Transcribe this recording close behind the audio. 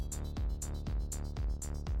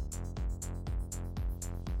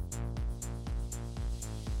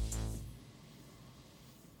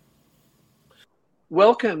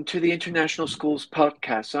Welcome to the International Schools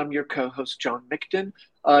Podcast. I'm your co-host, John Mickton.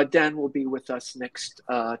 Dan will be with us next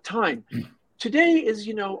time. Today is,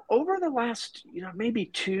 over the last, maybe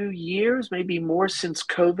 2 years, maybe more since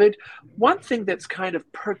COVID, one thing that's kind of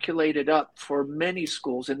percolated up for many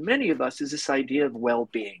schools and many of us is this idea of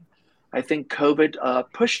well-being. I think COVID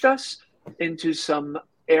pushed us into some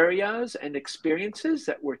areas and experiences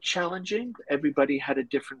that were challenging. Everybody had a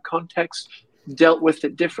different context, dealt with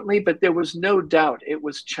it differently, but there was no doubt it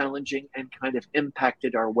was challenging and kind of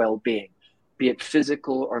impacted our well-being, be it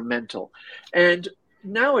physical or mental. And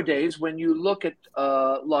nowadays, when you look at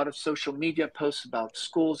a lot of social media posts about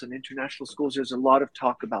schools and international schools, there's a lot of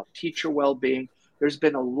talk about teacher well-being. There's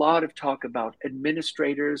been a lot of talk about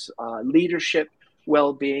administrators, leadership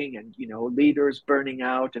well-being, and leaders burning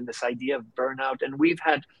out, and this idea of burnout. And we've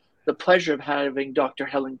had the pleasure of having Dr.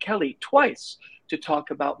 Helen Kelly twice to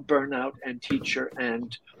talk about burnout and teacher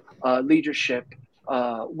and leadership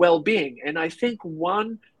well-being. And I think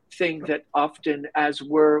one thing that often, as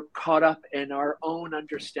we're caught up in our own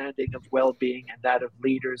understanding of well-being and that of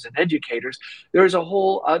leaders and educators, there's a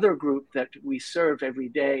whole other group that we serve every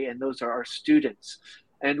day, and those are our students.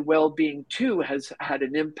 And well-being, too, has had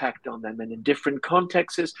an impact on them. And in different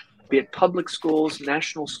contexts, be it public schools,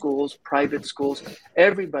 national schools, private schools,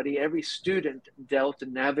 every student dealt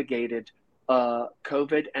and navigated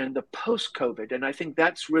COVID and the post-COVID. And I think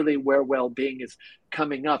that's really where well-being is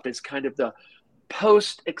coming up, is kind of the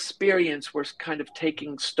post-experience. We're kind of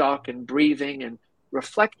taking stock and breathing and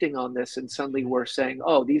reflecting on this, and suddenly we're saying,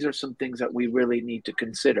 oh, these are some things that we really need to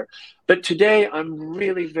consider. But today I'm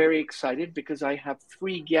really very excited because I have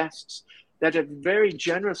three guests that have very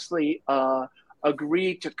generously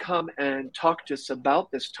agreed to come and talk to us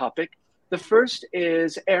about this topic. The first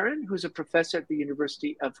is Aaron, who's a professor at the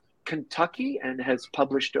University of Kentucky and has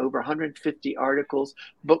published over 150 articles,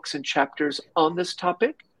 books, and chapters on this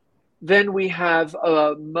topic. Then we have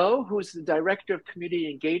Mo, who's the Director of Community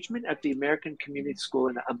Engagement at the American Community School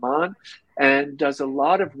in Amman and does a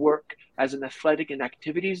lot of work as an athletic and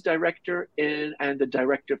activities director and the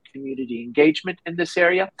Director of Community Engagement in this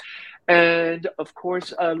area. And of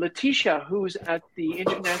course, Letitia, who's at the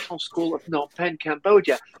International School of Phnom Penh,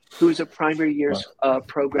 Cambodia, who's a primary years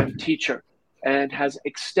program teacher and has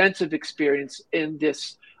extensive experience in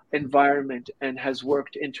this environment and has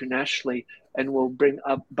worked internationally and will bring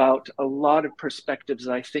about a lot of perspectives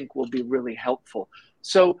that I think will be really helpful.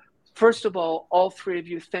 So first of all three of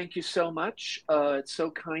you, thank you so much. It's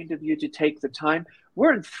so kind of you to take the time.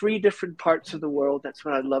 We're in three different parts of the world. That's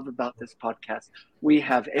what I love about this podcast. We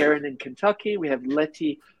have Aaron in Kentucky, we have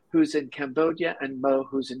Letty who's in Cambodia, and Mo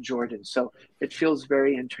who's in Jordan. So it feels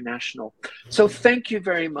very international. So thank you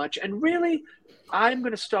very much. And really, I'm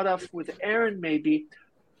going to start off with Aaron maybe.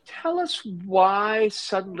 Tell us why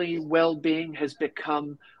suddenly well-being has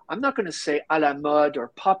become, I'm not going to say à la mode or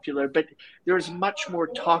popular, but there's much more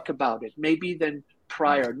talk about it maybe than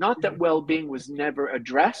prior. Not that well-being was never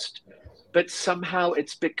addressed, but somehow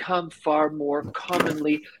it's become far more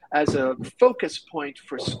commonly as a focus point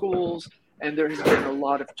for schools, and there has been a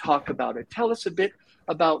lot of talk about it. Tell us a bit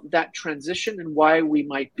about that transition and why we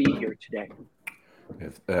might be here today.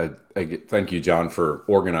 Thank you, John, for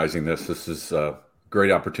organizing this. This is great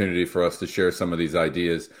opportunity for us to share some of these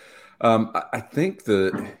ideas. I think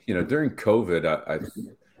during COVID,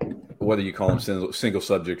 whether you call them single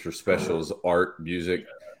subjects or specials, art, music,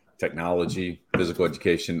 technology, physical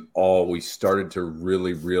education, we started to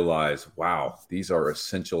really realize, wow, these are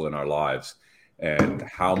essential in our lives, and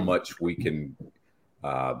how much we can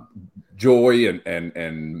joy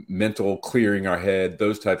and mental clearing our head,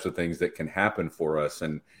 those types of things that can happen for us.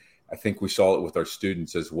 And I think we saw it with our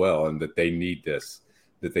students as well, and that they need this,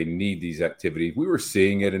 that they need these activities. We were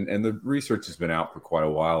seeing it, and the research has been out for quite a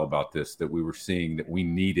while about this, that we were seeing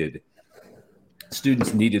that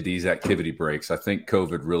students needed these activity breaks. I think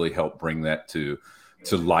COVID really helped bring that to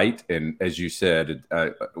light. And as you said,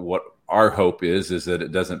 what our hope is that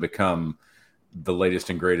it doesn't become the latest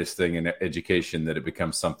and greatest thing in education, that it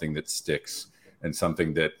becomes something that sticks and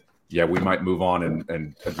something that, we might move on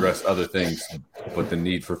and address other things, but the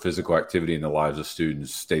need for physical activity in the lives of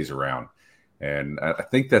students stays around. And I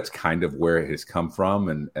think that's kind of where it has come from.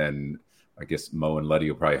 And I guess Mo and Letty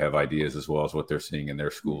will probably have ideas as well as what they're seeing in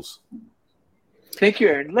their schools. Thank you,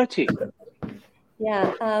 Aaron. Letty.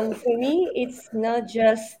 Yeah, for me, it's not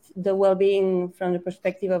just the well-being from the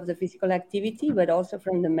perspective of the physical activity, but also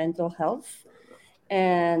from the mental health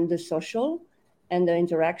and the social and the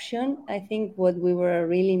interaction. I think what we were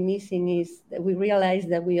really missing is that we realized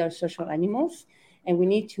that we are social animals and we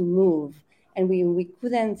need to move. and we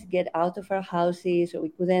couldn't get out of our houses, or we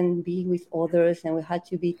couldn't be with others, and we had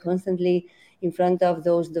to be constantly in front of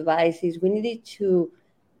those devices. We needed to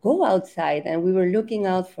go outside, and we were looking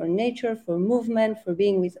out for nature, for movement, for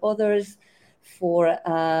being with others, for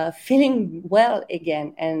feeling well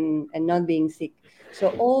again, and not being sick. So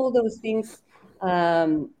all those things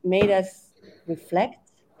made us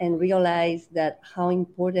reflect and realize that how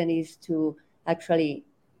important it is to actually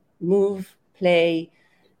move, play,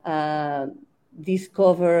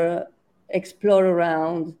 discover, explore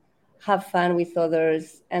around, have fun with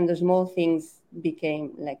others, and the small things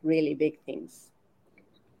became like really big things.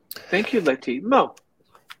 Thank you, Letty. Mo.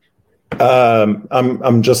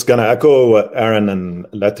 I'm just gonna echo what Aaron and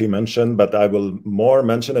Letty mentioned, but I will more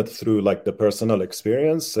mention it through like the personal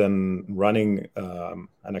experience and running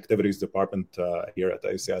an activities department here at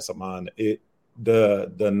ACS Amman.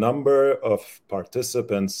 The number of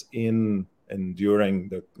participants in and during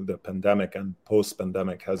the pandemic and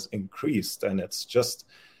post-pandemic has increased, and it's just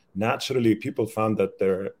naturally people found that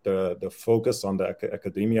the focus on the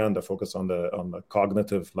academia and the focus on the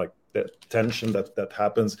cognitive, like the tension that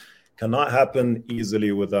happens, cannot happen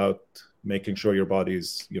easily without making sure your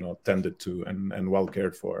body's tended to and well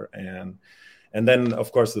cared for, and then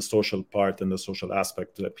of course the social part and the social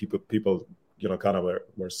aspect that people kind of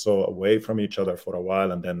were so away from each other for a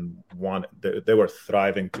while, and then they were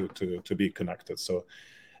thriving to be connected. So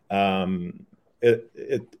I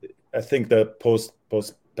think that post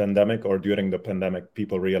pandemic or during the pandemic,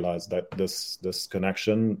 people realized that this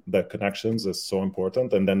connection, the connections is so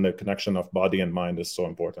important, and then the connection of body and mind is so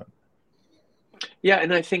important. Yeah,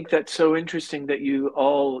 and I think that's so interesting that you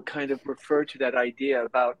all kind of refer to that idea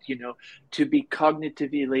about, to be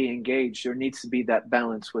cognitively engaged, there needs to be that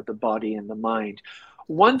balance with the body and the mind.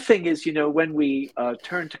 One thing is, when we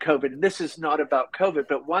turn to COVID, and this is not about COVID,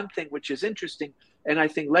 but one thing which is interesting, and I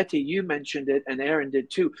think, Letty, you mentioned it, and Aaron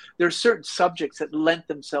did too, there are certain subjects that lend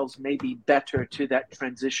themselves maybe better to that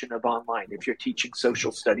transition of online. If you're teaching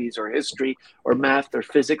social studies or history or math or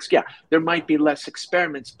physics, yeah, there might be less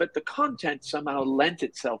experiments, but the content somehow lent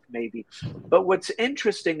itself maybe. But what's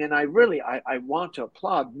interesting, and I want to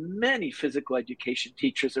applaud many physical education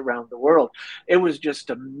teachers around the world. It was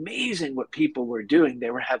just amazing what people were doing.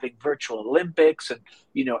 They were having virtual Olympics and,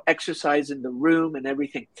 exercise in the room and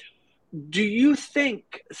everything. Do you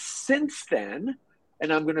think since then,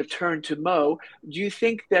 and I'm going to turn to Mo, do you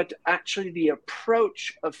think that actually the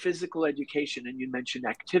approach of physical education, and you mentioned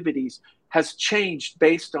activities, has changed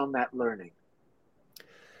based on that learning?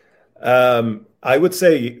 I would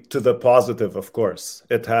say to the positive, of course,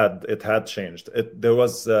 it had changed. There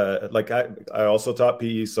was I also taught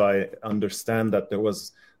PE, so I understand that there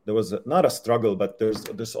was not a struggle, but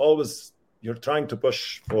there's always, you're trying to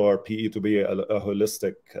push for PE to be a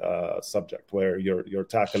holistic subject where you're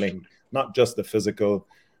tackling not just the physical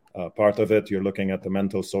part of it. You're looking at the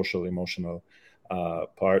mental, social, emotional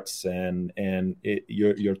parts, and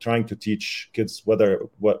you're trying to teach kids,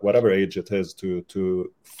 whatever age it is,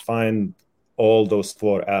 to find all those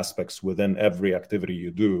 4 aspects within every activity you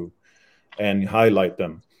do and highlight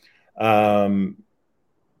them.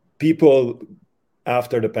 People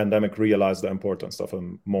after the pandemic realized the importance of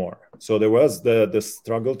them more. So there was the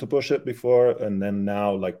struggle to push it before, and then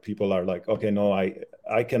now like people are like, okay, no,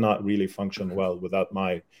 I cannot really function well without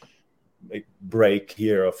my break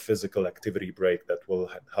here of physical activity break that will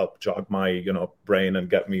help jog my brain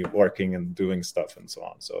and get me working and doing stuff and so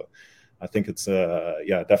on. So I think it's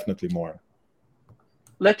definitely more.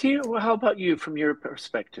 Letty, how about you from your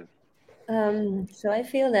perspective? So I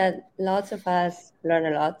feel that lots of us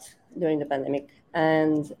learned a lot during the pandemic,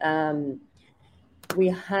 and we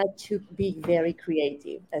had to be very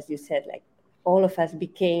creative. As you said, like all of us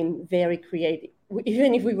became very creative.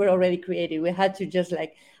 Even if we were already creative, we had to just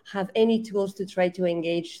like have any tools to try to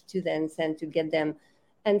engage students and to get them,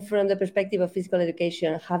 and from the perspective of physical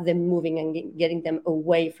education, have them moving and getting them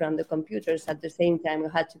away from the computers. At the same time, we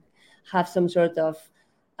had to have some sort of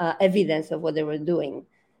evidence of what they were doing.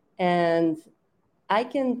 And I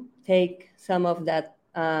can take some of that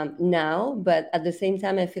now, but at the same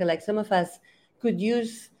time, I feel like some of us could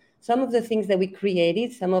use some of the things that we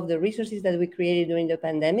created, some of the resources that we created during the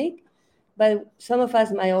pandemic. But some of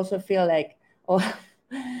us might also feel like, oh,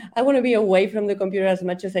 I want to be away from the computer as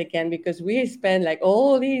much as I can, because we spend like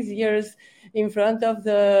all these years in front of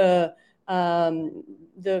the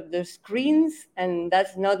screens, and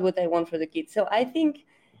that's not what I want for the kids. So I think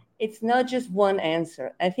it's not just one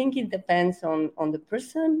answer. I think it depends on the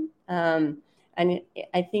person, and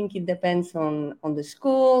I think it depends on the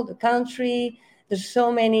school, the country. There's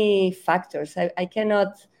so many factors. I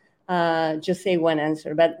cannot just say one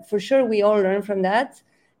answer, but for sure we all learn from that.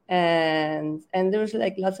 And there's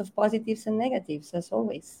like lots of positives and negatives as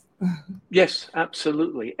always. Yes,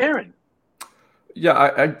 absolutely. Aaron.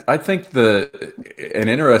 Yeah, I think an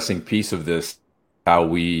interesting piece of this, how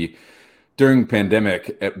we during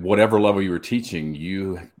pandemic at whatever level you were teaching,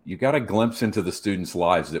 you got a glimpse into the students'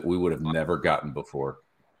 lives that we would have never gotten before,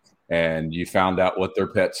 and you found out what their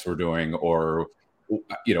pets were doing, or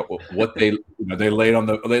what they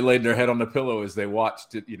laid their head on the pillow as they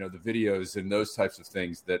watched it, the videos and those types of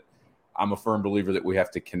things. That I'm a firm believer that we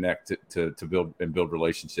have to connect to build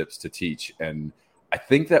relationships to teach. And I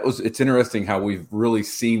think it's interesting how we've really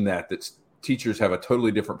seen that teachers have a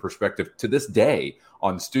totally different perspective to this day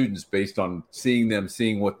on students based on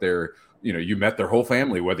seeing what they're, you met their whole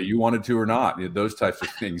family, whether you wanted to or not, those types of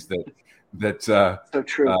things that so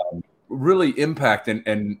true. Really impact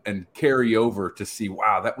and carry over to see,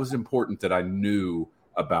 wow, that was important that I knew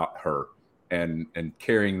about her, and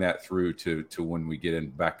carrying that through to when we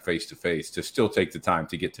get back face to face, to still take the time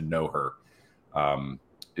to get to know her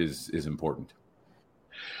is important.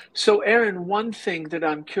 So, Aaron, one thing that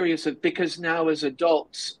I'm curious of, because now as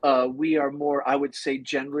adults, we are more, I would say,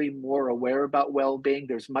 generally more aware about well-being.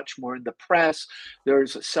 There's much more in the press.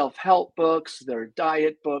 There's self-help books. There are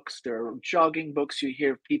diet books. There are jogging books. You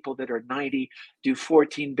hear people that are 90 do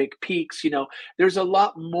 14 big peaks. There's a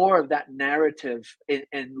lot more of that narrative in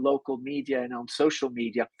local media and on social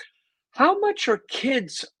media. How much are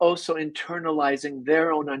kids also internalizing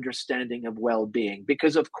their own understanding of well-being?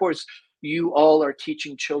 Because, of course, you all are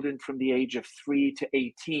teaching children from the age of 3 to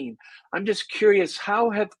 18. I'm just curious,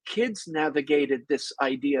 how have kids navigated this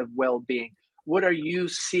idea of well-being? What are you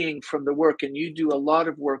seeing from the work? And you do a lot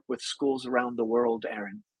of work with schools around the world,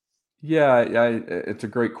 Aaron. Yeah, it's a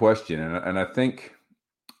great question. And I think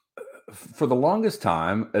for the longest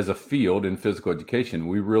time as a field in physical education,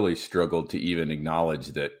 we really struggled to even acknowledge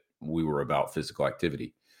that we were about physical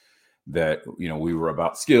activity, that, we were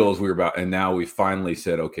about skills, and now we finally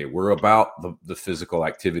said, okay, we're about the physical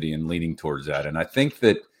activity and leaning towards that. And I think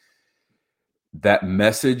that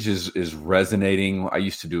message is resonating. I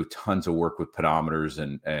used to do tons of work with pedometers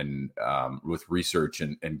and with research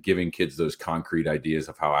and giving kids those concrete ideas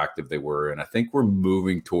of how active they were. And I think we're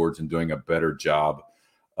moving towards and doing a better job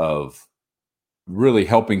of really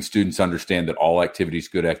helping students understand that all activity is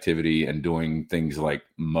good activity, and doing things like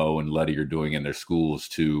Mo and Letty are doing in their schools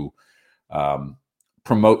to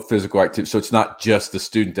promote physical activity. So it's not just the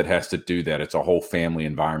student that has to do that. It's a whole family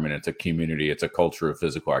environment. It's a community. It's a culture of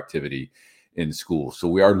physical activity in school. So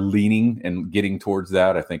we are leaning and getting towards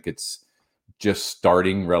that. I think it's just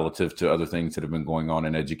starting relative to other things that have been going on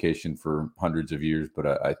in education for hundreds of years, but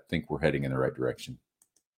I think we're heading in the right direction.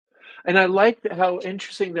 And I like how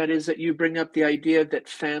interesting that is, that you bring up the idea that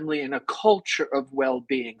family and a culture of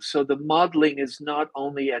well-being. So the modeling is not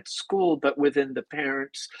only at school, but within the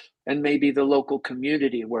parents and maybe the local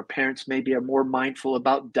community, where parents maybe are more mindful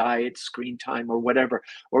about diet, screen time, or whatever,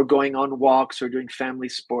 or going on walks or doing family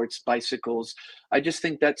sports, bicycles. I just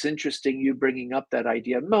think that's interesting, you bringing up that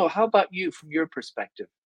idea. Mo, how about you from your perspective?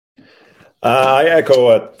 I echo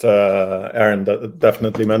what Aaron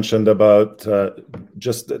definitely mentioned about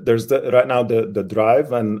just there's right now the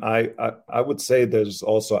drive, and I would say there's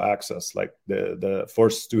also access, like the for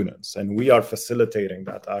students, and we are facilitating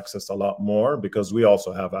that access a lot more because we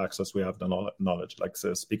also have access. We have the knowledge. Like,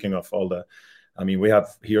 so speaking of all we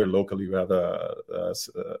have here locally, we have a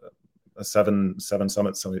seven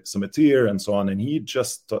summit summiteer and so on, and he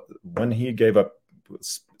just when he gave a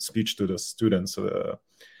speech to the students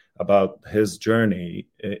about his journey,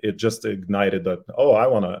 it just ignited that, I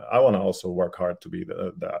want to also work hard to be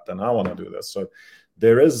that, and I want to do this. So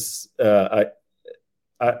there is I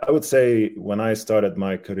would say when I started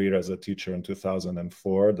my career as a teacher in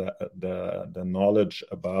 2004, the knowledge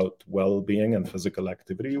about well-being and physical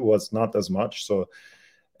activity was not as much. So,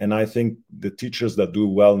 and I think the teachers that do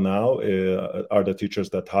well now are the teachers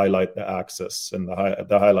that highlight the access and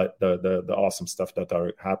the highlight the awesome stuff that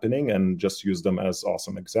are happening, and just use them as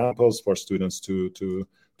awesome examples for students to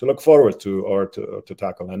look forward to or to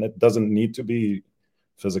tackle. And it doesn't need to be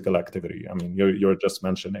physical activity. I mean, you're just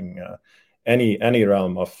mentioning any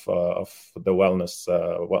realm of the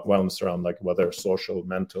wellness realm, like whether social,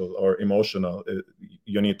 mental, or emotional.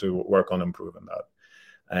 You need to work on improving that.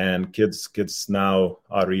 And kids now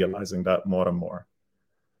are realizing that more and more.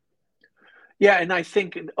 Yeah, and I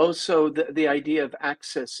think also the idea of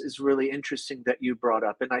access is really interesting that you brought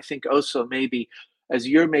up. And I think also maybe, as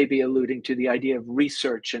you're maybe alluding to, the idea of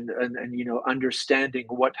research and understanding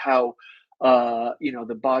how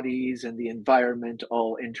the bodies and the environment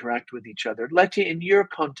all interact with each other. Letty, in your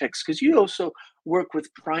context, because you also work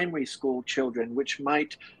with primary school children, which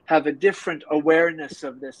might have a different awareness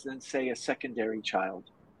of this than, say, a secondary child.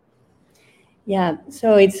 Yeah,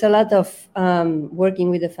 so it's a lot of working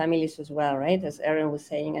with the families as well, right? As Aaron was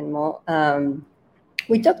saying, and more.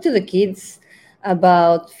 We talk to the kids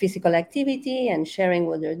about physical activity and sharing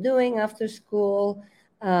what they're doing after school.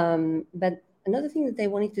 But another thing that I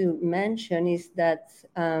wanted to mention is that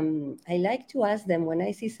I like to ask them when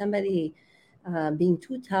I see somebody being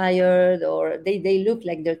too tired or they look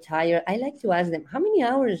like they're tired, I like to ask them, how many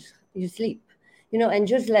hours do you sleep? And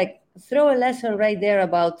just like throw a lesson right there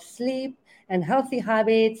about sleep and healthy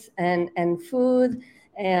habits and food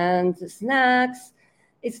and snacks.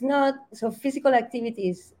 It's not, so physical activity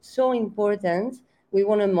is so important. We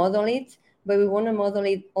want to model it, but we want to model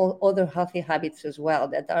it all other healthy habits as well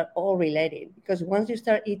that are all related. Because once you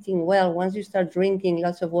start eating well, once you start drinking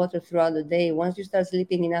lots of water throughout the day, once you start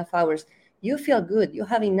sleeping enough hours, you feel good. You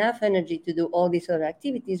have enough energy to do all these other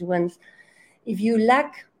activities. If you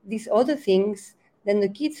lack these other things, then the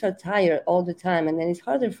kids are tired all the time, and then it's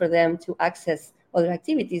harder for them to access other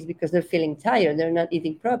activities because they're feeling tired. They're not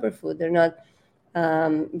eating proper food. They're not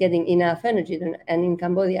getting enough energy. And in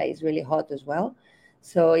Cambodia, it's really hot as well.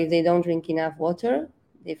 So if they don't drink enough water,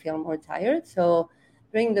 they feel more tired. So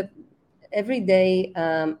every day,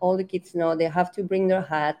 all the kids know they have to bring their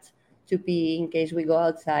hat to pee in case we go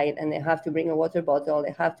outside, and they have to bring a water bottle.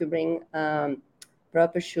 They have to bring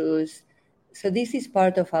proper shoes. So this is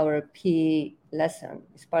part of our PE lesson.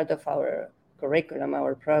 It's part of our curriculum,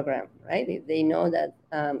 our program, right? They know that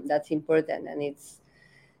that's important, and it's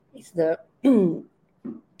the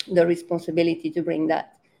the responsibility to bring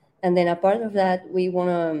that. And then a part of that, we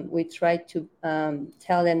try to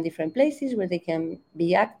tell them different places where they can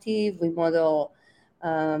be active. We model,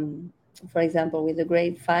 for example, with the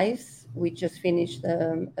grade 5s, we just finished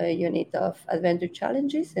a unit of adventure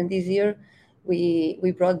challenges, and this year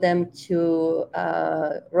we brought them to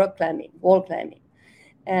rock climbing, wall climbing.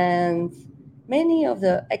 And many of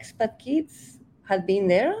the expat kids had been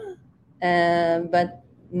there, but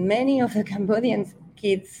many of the Cambodian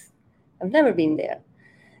kids have never been there.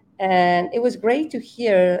 And it was great to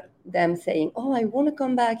hear them saying, oh, I want to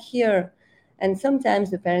come back here. And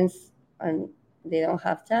sometimes the parents, they don't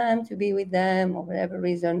have time to be with them or whatever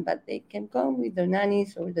reason, but they can come with their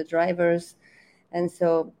nannies or the drivers. And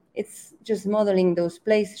so it's just modeling those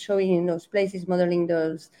places, showing in those places, modeling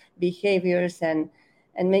those behaviors, and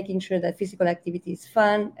making sure that physical activity is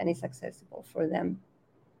fun and is accessible for them.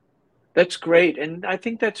 That's great. And I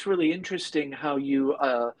think that's really interesting how you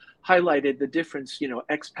highlighted the difference,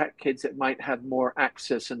 expat kids that might have more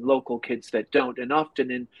access and local kids that don't. And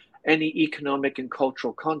often in any economic and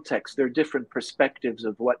cultural context, there are different perspectives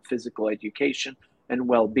of what physical education and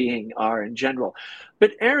well-being are in general.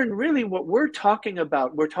 But Aaron, really what we're talking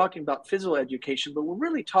about physical education, but we're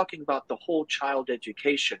really talking about the whole child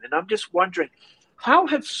education. And I'm just wondering, how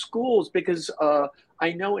have schools, because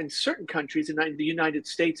I know in certain countries, in the United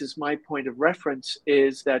States is my point of reference,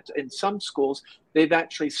 is that in some schools, they've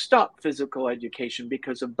actually stopped physical education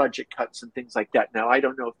because of budget cuts and things like that. Now, I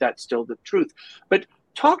don't know if that's still the truth, but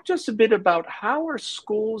talk to us a bit about how are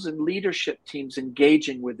schools and leadership teams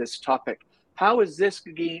engaging with this topic? How has this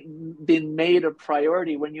been made a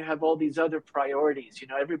priority when you have all these other priorities?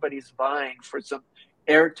 Everybody's vying for some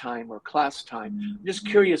airtime or class time. I'm just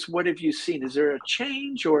curious, what have you seen? Is there a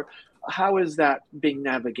change, or how is that being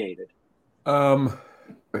navigated?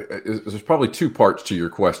 There's probably two parts to your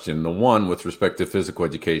question. The one with respect to physical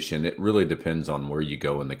education, it really depends on where you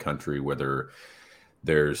go in the country, whether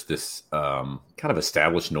there's this kind of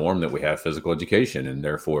established norm that we have physical education, and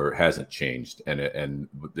therefore it hasn't changed. And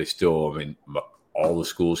they still, all the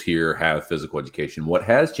schools here have physical education. What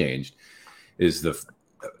has changed is the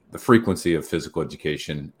frequency of physical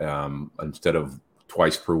education. Instead of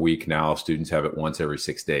twice per week, now students have it once every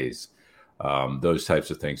 6 days, those types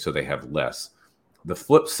of things. So they have less. The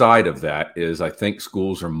flip side of that is I think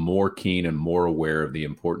schools are more keen and more aware of the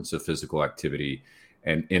importance of physical activity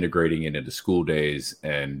and integrating it into school days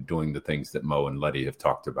and doing the things that Mo and Letty have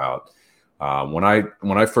talked about. When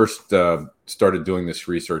I first started doing this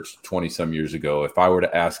research 20 some years ago, if I were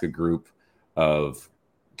to ask a group of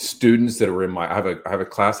students that are I have a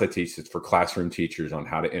class I teach that's for classroom teachers on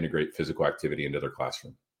how to integrate physical activity into their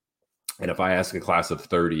classroom. And if I ask a class of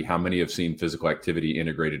 30, how many have seen physical activity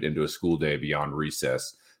integrated into a school day beyond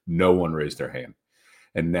recess? No one raised their hand.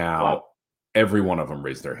 And now every one of them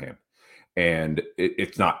raised their hand. And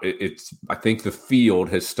I think the field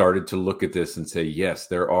has started to look at this and say, yes,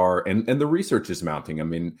 there are, and the research is mounting.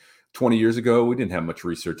 20 years ago, we didn't have much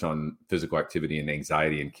research on physical activity and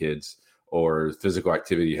anxiety in kids, or physical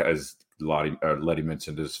activity, as Letty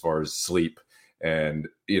mentioned, as far as sleep and,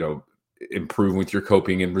 improving with your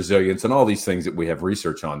coping and resilience and all these things that we have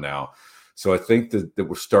research on now. So I think that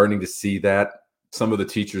we're starting to see that. Some of the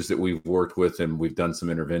teachers that we've worked with and we've done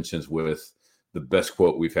some interventions with, the best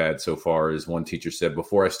quote we've had so far is one teacher said,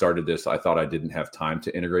 before I started this, I thought I didn't have time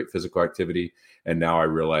to integrate physical activity. And now I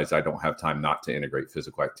realize I don't have time not to integrate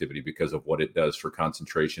physical activity because of what it does for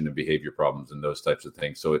concentration and behavior problems and those types of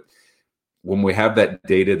things. So when we have that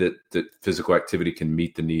data that physical activity can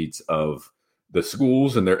meet the needs of the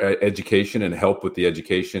schools and their education and help with the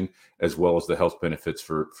education, as well as the health benefits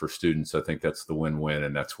for students, I think that's the win-win.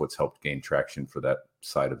 And that's what's helped gain traction for that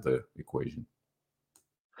side of the equation.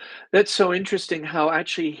 That's so interesting how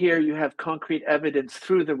actually here you have concrete evidence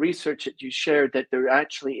through the research that you shared that there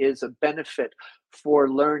actually is a benefit for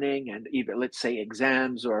learning and even, let's say,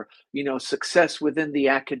 exams or, success within the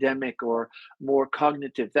academic or more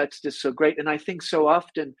cognitive. That's just so great. And I think so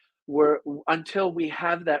often until we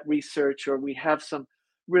have that research or we have some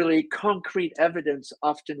really concrete evidence,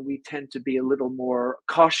 often we tend to be a little more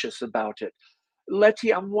cautious about it.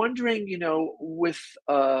 Letty, I'm wondering, with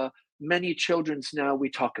many children's now, we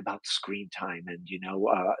talk about screen time and,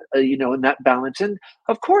 and that balance. And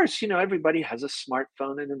of course, everybody has a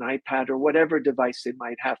smartphone and an iPad or whatever device they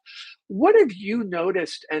might have. What have you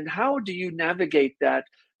noticed and how do you navigate that?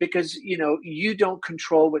 Because, you don't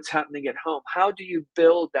control what's happening at home. How do you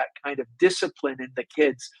build that kind of discipline in the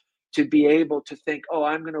kids to be able to think, oh,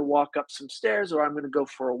 I'm going to walk up some stairs or I'm going to go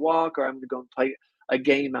for a walk or I'm going to go and play a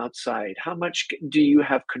game outside? How much do you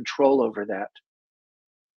have control over that?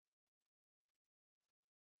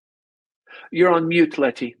 You're on mute,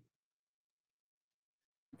 Letty.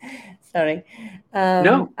 Sorry.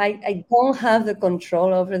 No. I don't have the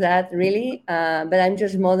control over that really, but I'm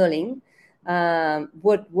just modeling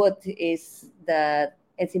what is that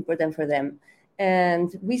it's important for them.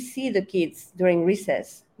 And we see the kids during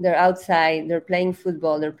recess. They're outside, they're playing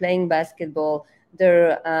football, they're playing basketball,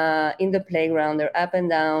 they're in the playground, they're up and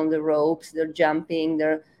down the ropes, they're jumping.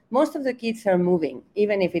 Most of the kids are moving,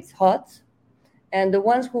 even if it's hot. And the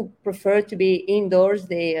ones who prefer to be indoors,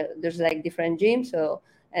 there's like different gyms,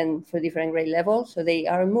 and for different grade levels, so they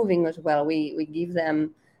are moving as well. We give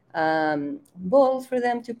them balls for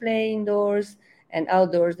them to play indoors, and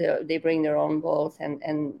outdoors they bring their own balls,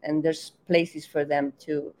 and there's places for them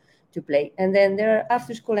to play. And then there are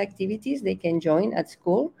after school activities they can join at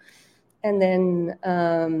school, and then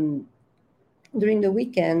during the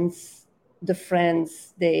weekends, the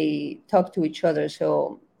friends, they talk to each other.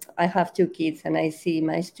 So I have 2 kids, and I see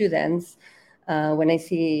my students when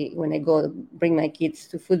I go bring my kids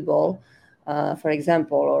to football, for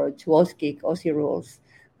example, or to Aussie rules.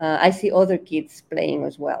 I see other kids playing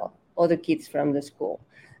as well, other kids from the school.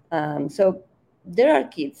 So there are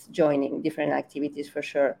kids joining different activities for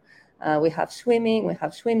sure. We have swimming, we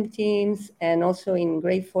have swim teams, and also in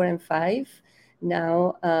grade 4 and 5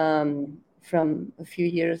 now, from a few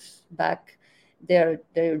years back, they're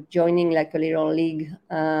joining like a little league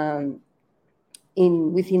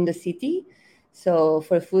within the city. So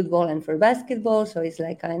for football and for basketball, so it's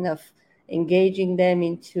like kind of engaging them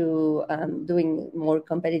into doing more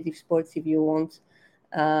competitive sports, if you want,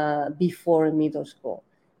 before middle school.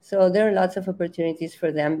 So there are lots of opportunities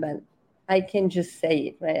for them, but I can just say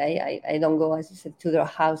it, right? I don't go, as you said, to their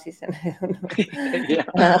houses, and I don't know.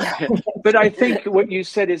 Yeah. But I think what you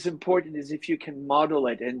said is important, is if you can model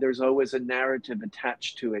it, and there's always a narrative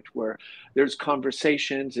attached to it where there's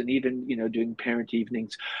conversations and even, doing parent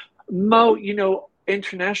evenings. Mo,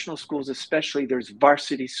 international schools especially, there's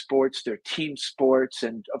varsity sports, there are team sports,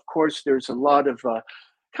 and of course there's a lot of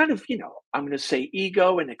kind of, I'm going to say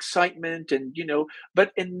ego and excitement and,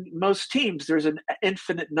 but in most teams, there's an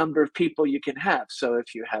infinite number of people you can have. So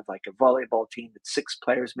if you have like a volleyball team that's 6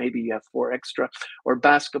 players, maybe you have 4 extra, or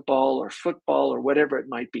basketball or football or whatever it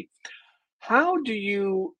might be. How do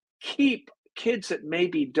you keep kids that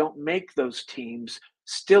maybe don't make those teams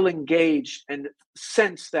still engaged and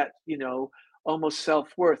sense that, almost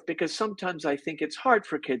self-worth? Because sometimes I think it's hard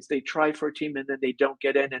for kids. They try for a team and then they don't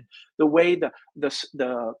get in. And the way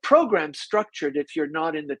the program's structured, if you're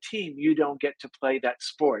not in the team, you don't get to play that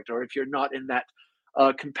sport. Or if you're not in that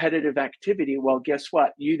competitive activity, well, guess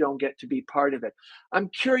what? You don't get to be part of it. I'm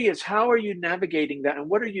curious, how are you navigating that? And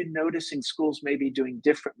what are you noticing schools maybe doing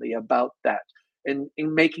differently about that and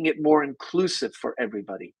in making it more inclusive for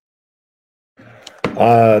everybody?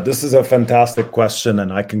 This is a fantastic question,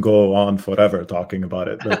 and I can go on forever talking about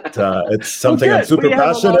it, but it's something I'm super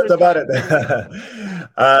passionate about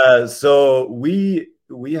it. So we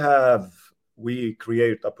have we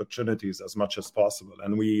create opportunities as much as possible,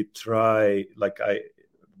 and we try.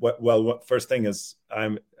 First thing is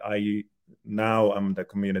I'm the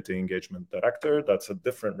community engagement director. That's a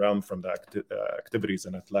different realm from the activities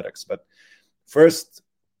and athletics. But first,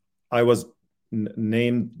 I was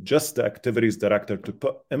named just the activities director to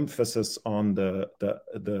put emphasis on the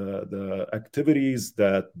activities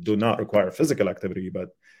that do not require physical activity,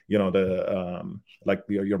 but like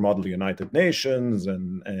your Model United Nations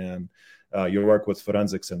and your work with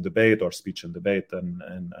forensics and debate, or speech and debate,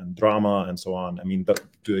 and drama and so on. I mean,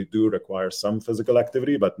 they do require some physical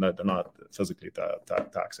activity, but they're not physically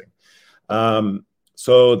taxing.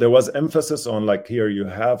 So there was emphasis on like, here you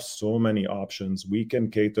have so many options. We can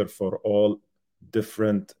cater for all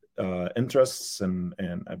different interests and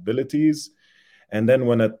abilities. And then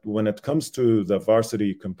when it comes to the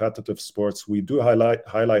varsity competitive sports, we do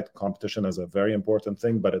highlight competition as a very important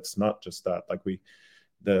thing, but it's not just that. Like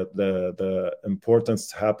the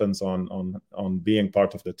importance happens on being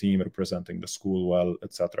part of the team, representing the school well,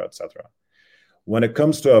 et cetera, et cetera. When it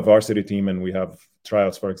comes to a varsity team and we have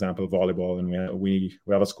tryouts, for example, volleyball, and we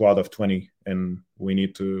have a squad of 20 and we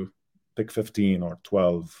need to pick 15 or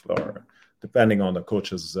 12, or depending on the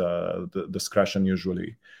coach's discretion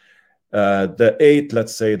usually. The 8,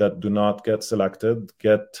 let's say, that do not get selected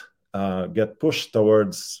get pushed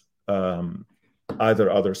towards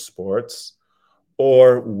either other sports,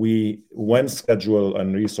 or when schedule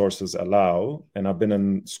and resources allow, and I've been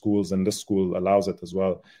in schools and this school allows it as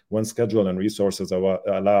well, when schedule and resources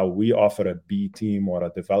allow, we offer a B team or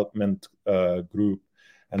a development group,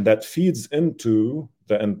 and that feeds into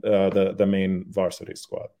the main varsity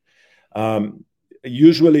squad.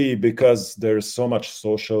 Usually because there's so much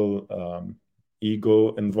social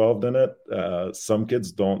ego involved in it, some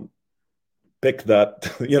kids don't pick that,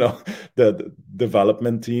 the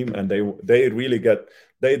development team, and they really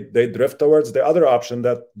they drift towards the other option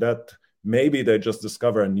that maybe they just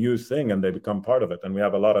discover a new thing and they become part of it. And we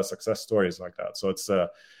have a lot of success stories like that. So it's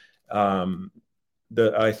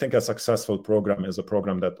I think a successful program is a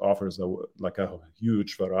program that offers a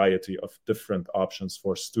huge variety of different options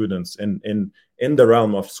for students in the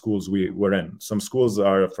realm of schools we're in. Some schools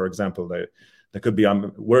are, for example, they could be,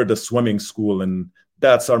 we're the swimming school and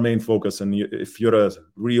that's our main focus. And if you're a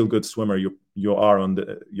real good swimmer, you are on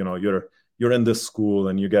the, you're in this school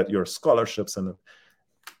and you get your scholarships. And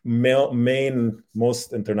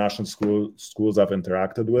most international schools I've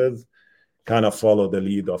interacted with kind of follow the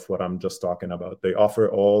lead of what I'm just talking about. They offer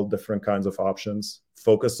all different kinds of options,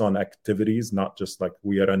 focus on activities, not just like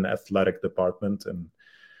we are an athletic department. And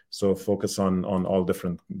so focus on all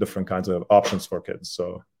different kinds of options for kids.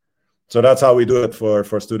 So that's how we do it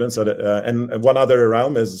for students. And one other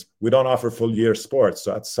realm is we don't offer full year sports.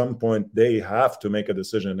 So at some point they have to make a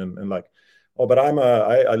decision and like, oh, but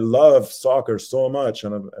I love soccer so much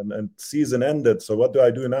and season ended. So what do I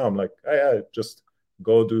do now? I'm like, I just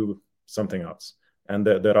go do something else. And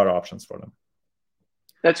there are options for them.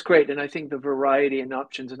 That's great. And I think the variety and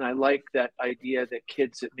options, and I like that idea that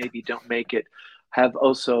kids that maybe don't make it have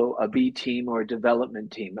also a B team or a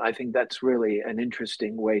development team. I think that's really an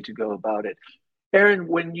interesting way to go about it. Aaron,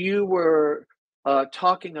 when you were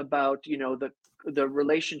talking about, the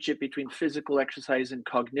relationship between physical exercise and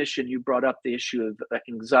cognition, you brought up the issue of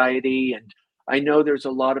anxiety. And I know there's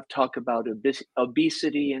a lot of talk about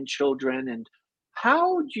obesity in children. And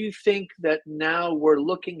how do you think that now we're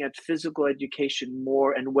looking at physical education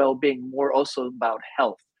more and well-being more also about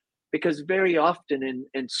health? Because very often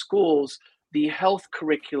in schools, the health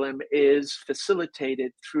curriculum is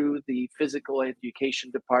facilitated through the physical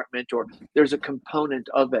education department, or there's a component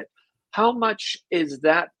of it. How much is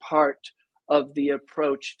that part of the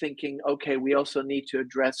approach, thinking, okay, we also need to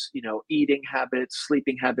address, eating habits,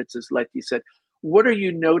 sleeping habits, as Letty said. What are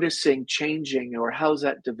you noticing changing, or how's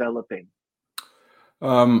that developing?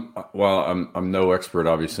 Well, I'm no expert,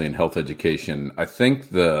 obviously, in health education. I think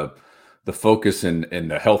the focus in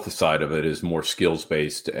the health side of it is more skills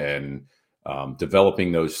based and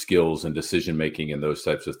developing those skills and decision making and those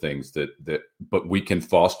types of things but we can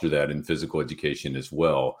foster that in physical education as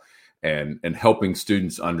well, and helping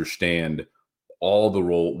students understand all the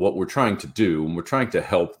role, what we're trying to do, and we're trying to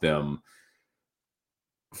help them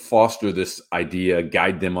foster this idea,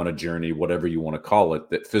 guide them on a journey, whatever you want to call it,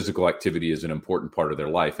 that physical activity is an important part of their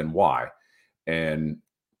life and why. And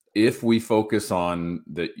if we focus on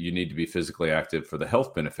that you need to be physically active for the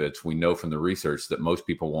health benefits, we know from the research that most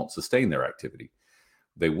people won't sustain their activity.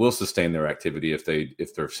 They will sustain their activity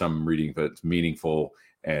if there's some reading that's meaningful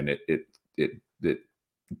and it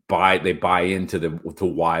buy into to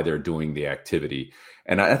why they're doing the activity.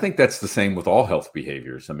 And I think that's the same with all health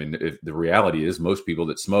behaviors. I mean, if the reality is most people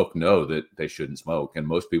that smoke know that they shouldn't smoke, and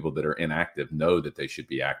most people that are inactive know that they should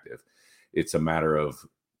be active. It's a matter of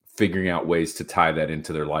figuring out ways to tie that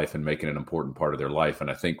into their life and making it an important part of their life. And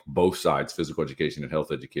I think both sides, physical education and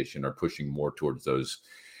health education, are pushing more towards those,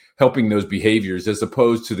 helping those behaviors, as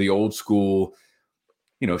opposed to the old school,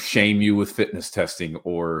 shame you with fitness testing,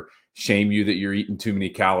 or shame you that you're eating too many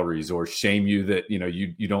calories, or shame you that,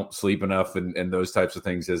 you don't sleep enough, and those types of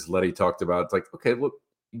things, as Letty talked about. It's like, okay, look,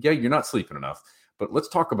 yeah, you're not sleeping enough, but let's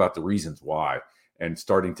talk about the reasons why, and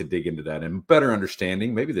starting to dig into that and better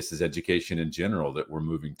understanding. Maybe this is education in general, that we're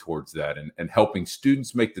moving towards that, and helping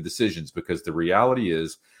students make the decisions, because the reality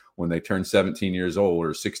is when they turn 17 years old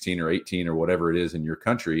or 16 or 18 or whatever it is in your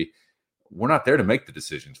country, we're not there to make the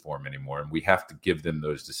decisions for them anymore. And we have to give them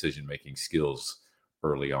those decision-making skills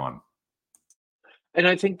early on. And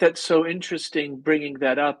I think that's so interesting bringing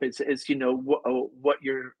that up is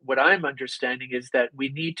what I'm understanding is that we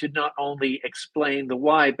need to not only explain the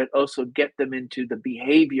why, but also get them into the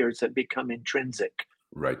behaviors that become intrinsic.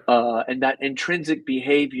 Right. And that intrinsic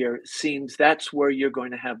behavior seems that's where you're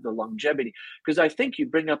going to have the longevity. Because I think you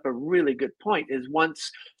bring up a really good point, is once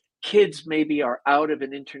kids maybe are out of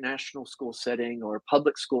an international school setting or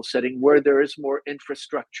public school setting where there is more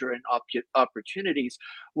infrastructure and opportunities,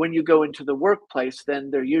 when you go into the workplace,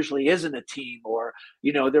 then there usually isn't a team, or,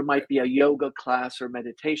 there might be a yoga class or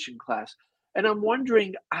meditation class. And I'm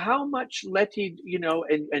wondering how much, Letty,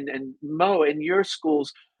 and Mo, in your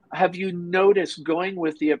schools, have you noticed, going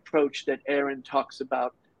with the approach that Aaron talks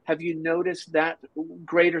about, have you noticed that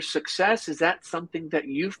greater success? Is that something that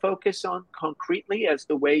you focus on concretely as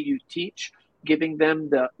the way you teach, giving them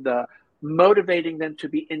the motivating them to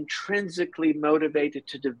be intrinsically motivated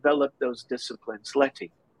to develop those disciplines?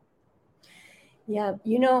 Letty. Yeah,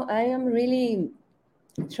 I am really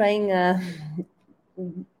trying to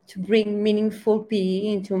bring meaningful PE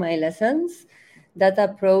into my lessons. That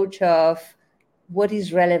approach of what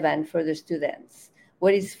is relevant for the students,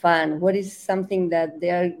 what is fun, what is something that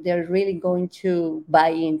they're really going to buy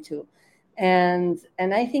into. And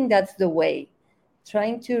I think that's the way,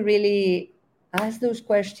 trying to really ask those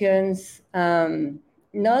questions,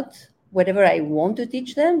 not whatever I want to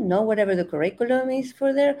teach them, not whatever the curriculum is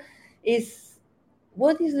for there, is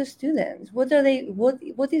what is the students? What are they,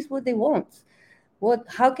 what is what they want?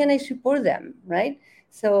 How can I support them, right?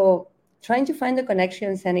 So trying to find the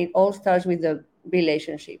connections, and it all starts with the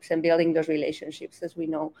relationships and building those relationships, as we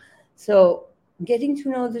know. So getting to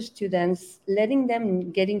know the students, letting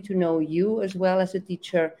them getting to know you as well as a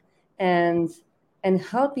teacher, and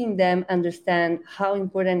helping them understand how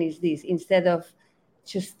important is this, instead of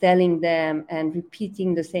just telling them and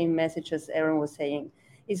repeating the same message as Aaron was saying.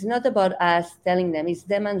 It's not about us telling them, it's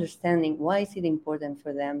them understanding why is it important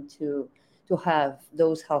for them to have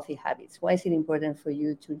those healthy habits. Why is it important for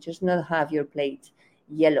you to just not have your plate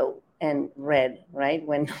yellow and red, right?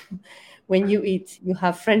 When you eat, you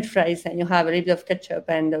have French fries and you have a little bit of ketchup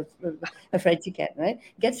and a fried chicken, right?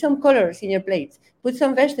 Get some colors in your plate. Put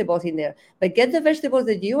some vegetables in there, but get the vegetables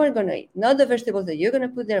that you are going to eat, not the vegetables that you're going to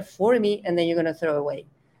put there for me and then you're going to throw away,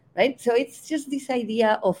 right? So it's just this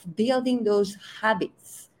idea of building those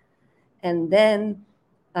habits, and then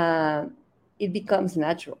it becomes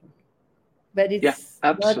natural. But it's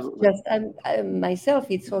not just myself,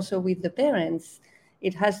 it's also with the parents.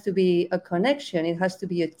 It has to be a connection. It has to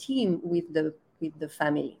be a team with the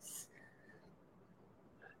families.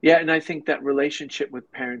 Yeah, and I think that relationship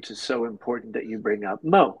with parents is so important that you bring up.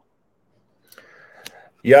 Mo.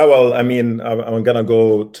 Yeah, well, I mean, I'm gonna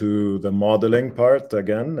go to the modeling part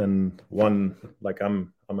again, and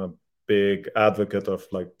I'm a big advocate of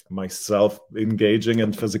myself engaging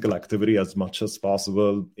in physical activity as much as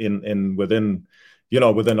possible within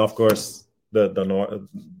of course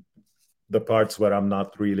the parts where I'm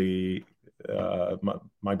not really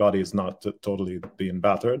my body is not totally being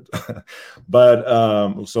battered.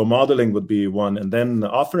 But so modeling would be one, and then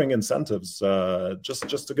offering incentives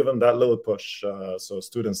just to give them that little push, so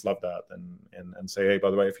students love that, and say, hey, by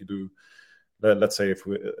the way, if you do, let's say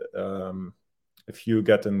if you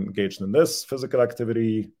get engaged in this physical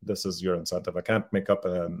activity, this is your incentive. I can't make up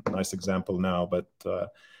a nice example now, but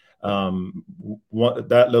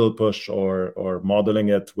that little push or modeling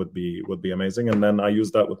it would be amazing. And then I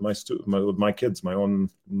use that with with my kids, my own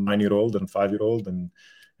 9-year-old and 5-year-old, and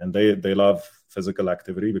they love physical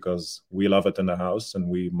activity because we love it in the house and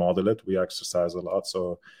we model it. We exercise a lot.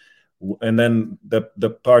 So, and then the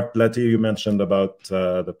part, Letty, you mentioned about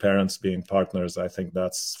the parents being partners, I think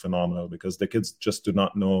that's phenomenal, because the kids just do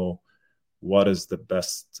not know what is the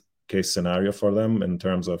best case scenario for them in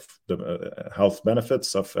terms of the health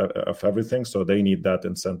benefits of everything. So they need that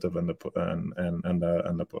incentive and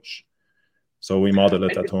the push. So we model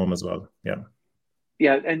it at home as well. Yeah.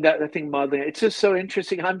 Yeah, and that I think modeling, it's just so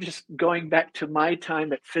interesting. I'm just going back to my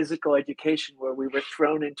time at physical education where we were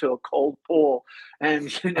thrown into a cold pool. And,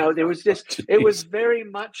 there was just, it was very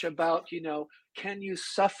much about, can you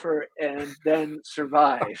suffer and then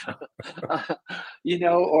survive?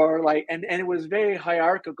 Or like, and it was very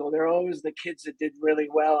hierarchical. There were always the kids that did really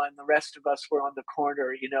well and the rest of us were on the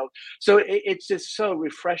corner, So it's just so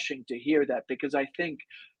refreshing to hear that, because I think,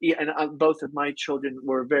 and both of my children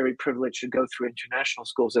were very privileged to go through international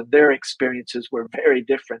schools, and their experiences were very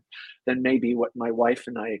different than maybe what my wife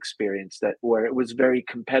and I experienced, where it was very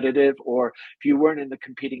competitive, or if you weren't in the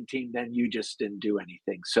competing team, then you just didn't do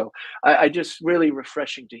anything. So I just really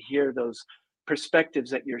refreshing to hear those perspectives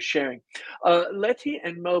that you're sharing. Letty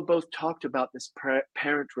and Mo both talked about this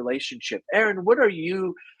parent relationship. Aaron, what are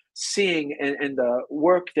you seeing in the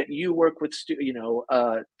work that you work with,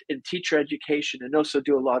 in teacher education, and also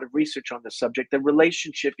do a lot of research on the subject, the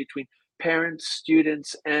relationship between parents,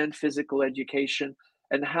 students, and physical education,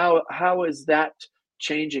 and how is that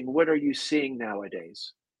changing? What are you seeing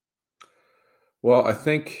nowadays? Well, I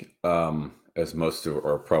think, as most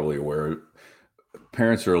are probably aware,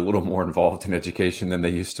 parents are a little more involved in education than they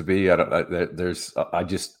used to be. I'll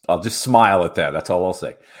just smile at that. That's all I'll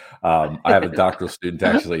say. I have a doctoral student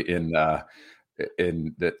actually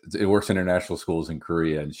it works in international schools in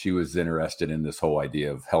Korea, and she was interested in this whole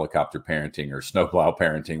idea of helicopter parenting or snowplow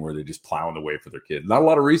parenting, where they're just plowing the way for their kids. Not a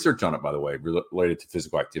lot of research on it, by the way, related to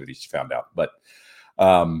physical activity, she found out. But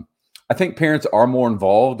I think parents are more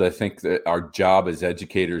involved. I think that our job as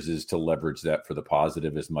educators is to leverage that for the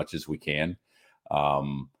positive as much as we can.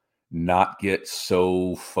 Not get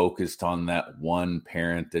so focused on that one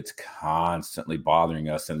parent that's constantly bothering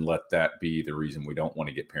us and let that be the reason we don't want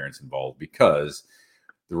to get parents involved, because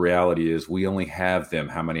the reality is we only have them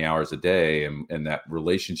how many hours a day, and that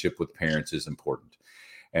relationship with parents is important.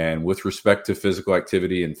 And with respect to physical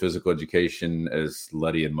activity and physical education, as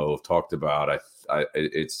Letty and Mo have talked about,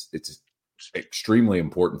 it's extremely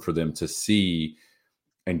important for them to see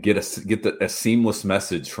and get a seamless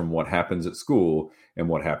message from what happens at school and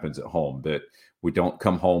what happens at home, that we don't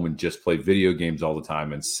come home and just play video games all the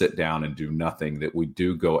time and sit down and do nothing, that we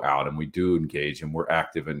do go out and we do engage and we're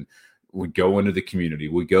active and we go into the community.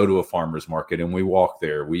 We go to a farmer's market and we walk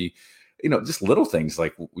there. We, just little things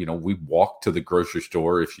like, we walk to the grocery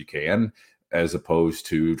store if you can, as opposed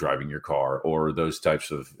to driving your car, or those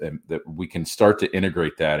types of, that we can start to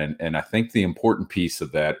integrate that. And I think the important piece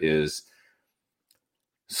of that is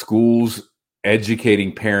schools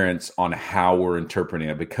educating parents on how we're interpreting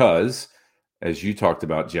it, because as you talked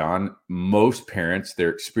about, John, most parents,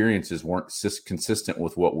 their experiences weren't consistent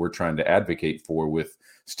with what we're trying to advocate for, with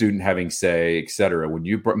student having say, et cetera. When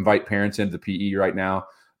you invite parents into the PE right now,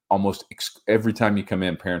 almost every time you come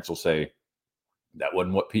in, parents will say, that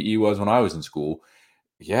wasn't what PE was when I was in school.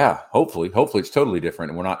 Yeah, hopefully it's totally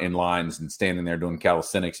different. And we're not in lines and standing there doing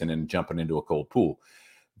calisthenics and then jumping into a cold pool.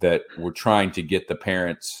 That we're trying to get the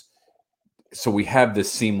parents, so we have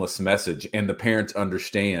this seamless message, and the parents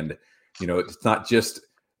understand, it's not just,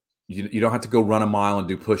 you don't have to go run a mile and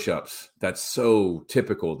do push-ups. That's so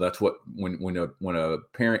typical. That's what, when a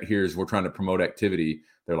parent hears we're trying to promote activity,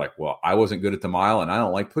 they're like, well, I wasn't good at the mile and I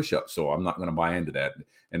don't like push-ups, so I'm not going to buy into that.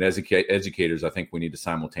 And as educators, I think we need to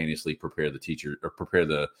simultaneously prepare the teacher, or prepare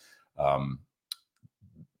the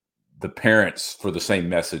parents for the same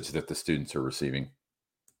message that the students are receiving.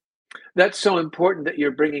 That's so important that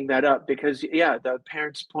you're bringing that up, because, the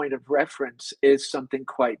parent's point of reference is something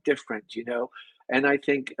quite different, and I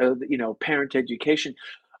think, parent education.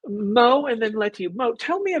 Mo, and then Letty. Mo,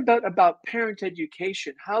 tell me about parent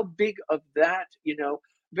education. How big of that,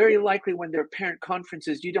 very likely when there are parent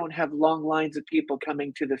conferences, you don't have long lines of people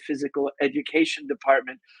coming to the physical education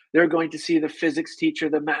department. They're going to see the physics teacher,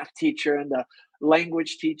 the math teacher, and the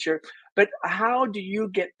language teacher. But how do you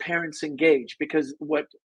get parents engaged? Because what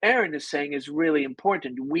Aaron is saying is really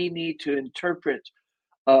important. We need to interpret,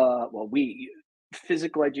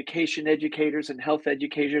 physical education educators and health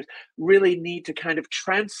educators really need to kind of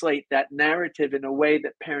translate that narrative in a way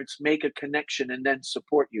that parents make a connection and then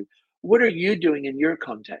support you. What are you doing in your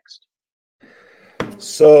context?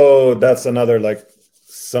 So that's another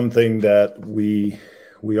something that we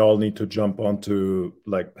all need to jump onto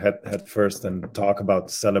head first and talk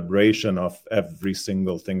about celebration of every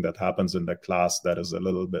single thing that happens in the class that is a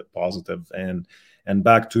little bit positive. And And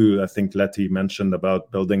back to, I think Letty mentioned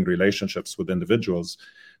about building relationships with individuals.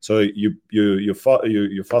 So you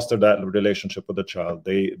foster that relationship with the child.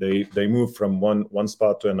 They move from one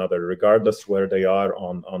spot to another, regardless where they are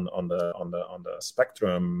on the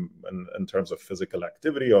spectrum in terms of physical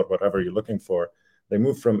activity or whatever you're looking for. They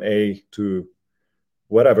move from A to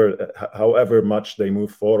whatever, however much they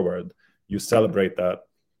move forward. You celebrate that.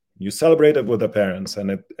 You celebrate it with the parents,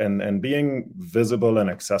 and being visible and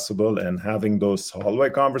accessible, and having those hallway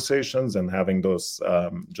conversations, and having those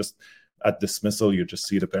just at dismissal, you just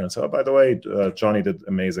see the parents. Oh, by the way, Johnny did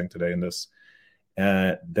amazing today in this,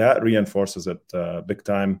 and that reinforces it big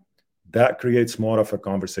time. That creates more of a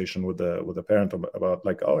conversation with the parent about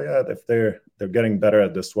like, oh yeah, if they're getting better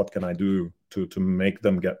at this, what can I do to make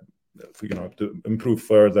them get, to improve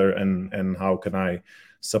further, and how can I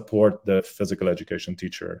support the physical education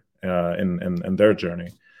teacher in their journey.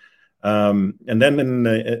 And then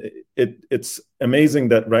it's amazing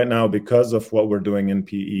that right now, because of what we're doing in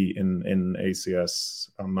PE in ACS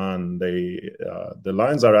Amman, the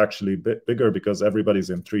lines are actually bigger because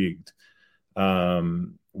everybody's intrigued.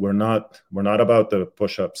 We're not about the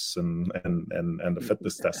push-ups and the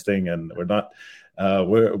fitness testing, and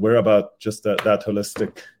we're about just that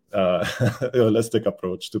holistic holistic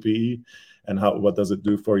approach to PE. And what does it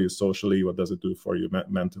do for you socially? What does it do for you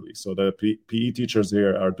mentally? So the PE teachers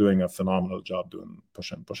here are doing a phenomenal job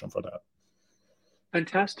pushing for that.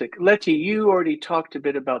 Fantastic. Letty, you already talked a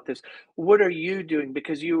bit about this. What are you doing?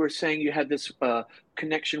 Because you were saying you had this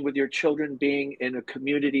connection with your children being in a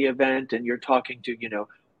community event, and you're talking to,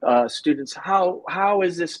 students. How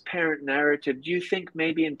is this parent narrative? Do you think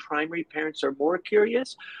maybe in primary parents are more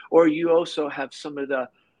curious, or you also have some of the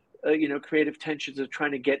creative tensions of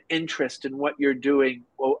trying to get interest in what you're doing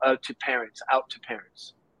out to parents?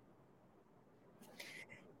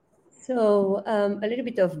 So a little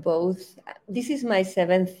bit of both. This is my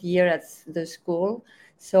 7th year at the school,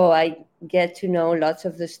 so I get to know lots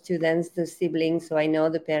of the students, the siblings, so I know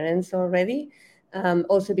the parents already.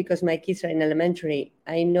 Also because my kids are in elementary,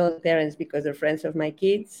 I know the parents because they're friends of my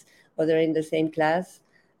kids or they're in the same class.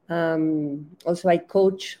 Also, I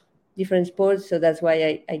coach different sports, so that's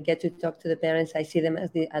why I get to talk to the parents. I see them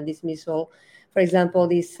at dismissal. For example,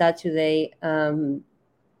 this Saturday,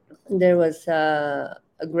 there was a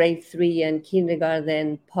grade 3 and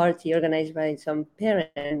kindergarten party organized by some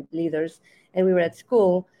parent leaders, and we were at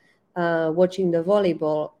school watching the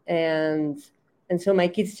volleyball, and so my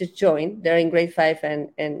kids just joined. They're in grade 5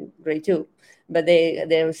 and grade 2, but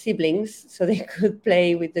they're siblings, so they could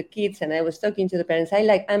play with the kids. And I was talking to the parents.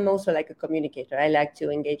 I'm also like a communicator. I like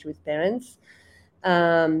to engage with parents.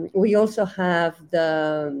 We also have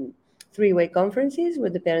the 3-way conferences where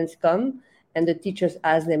the parents come and the teachers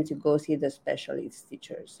ask them to go see the specialist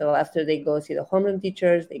teachers. So after they go see the homeroom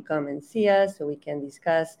teachers, they come and see us so we can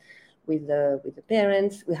discuss with the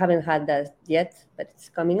parents. We haven't had that yet, but it's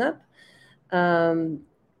coming up.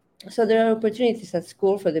 So there are opportunities at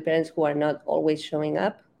school for the parents who are not always showing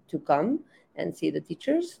up to come and see the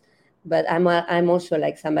teachers. But I'm also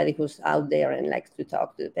like somebody who's out there and likes to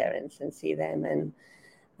talk to the parents and see them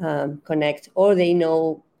and connect. Or they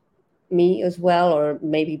know me as well, or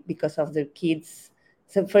maybe because of their kids.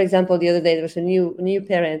 So, for example, the other day there was a new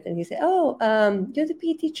parent, and he said, "Oh, you're the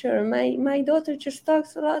PE teacher. My daughter just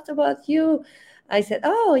talks a lot about you." I said,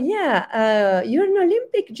 "Oh yeah, you're an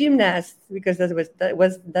Olympic gymnast," because that's what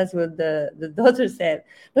the daughter said.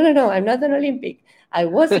 No, I'm not an Olympic. I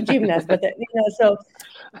was a gymnast, but so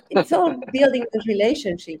it's all building the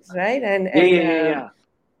relationships, right? And yeah.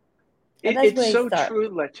 It's so true,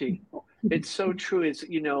 Letty. It's so true. Is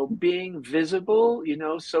being visible.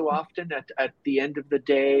 So often at the end of the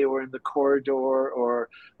day, or in the corridor, or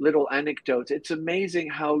little anecdotes. It's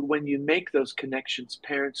amazing how when you make those connections,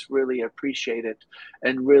 parents really appreciate it,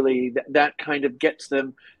 and really that kind of gets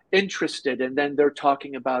them interested, and then they're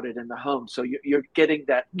talking about it in the home. So you're getting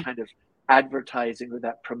that kind of advertising or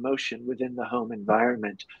that promotion within the home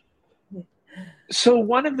environment. So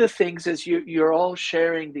one of the things is you're all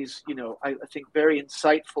sharing these, I think very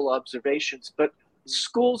insightful observations, but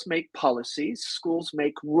schools make policies, schools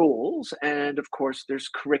make rules, and of course there's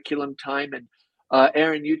curriculum time. And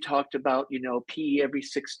Aaron, you talked about, PE every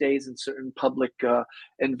 6 days in certain public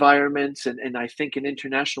environments, and I think in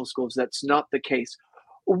international schools that's not the case.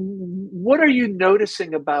 What are you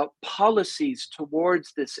noticing about policies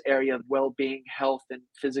towards this area of well-being, health, and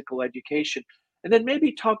physical education? And then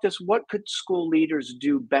maybe talk to us, what could school leaders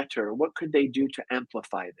do better? What could they do to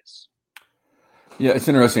amplify this? Yeah, it's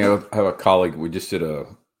interesting. I have a colleague, we just did a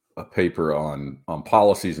paper on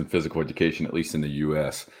policies in physical education, at least in the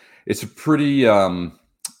U.S. It's a pretty,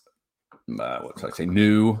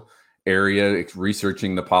 new area. It's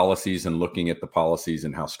researching the policies and looking at the policies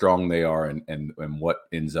and how strong they are and what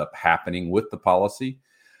ends up happening with the policy.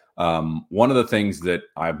 One of the things that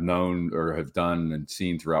I've known or have done and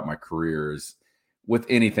seen throughout my career is with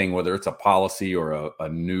anything, whether it's a policy or a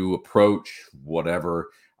new approach, whatever,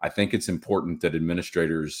 I think it's important that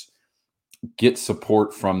administrators get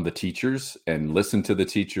support from the teachers and listen to the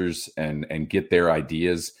teachers and get their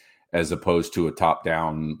ideas, as opposed to a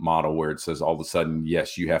top-down model where it says all of a sudden,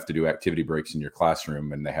 yes, you have to do activity breaks in your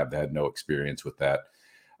classroom, and they have had no experience with that.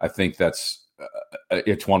 I think that's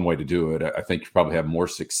it's one way to do it. I think you probably have more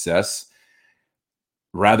success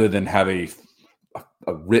rather than have a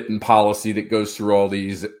written policy that goes through all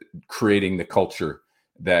these, creating the culture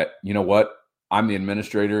that, you know what, I'm the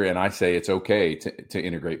administrator and I say it's okay to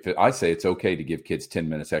integrate. I say it's okay to give kids 10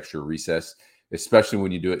 minutes extra recess, especially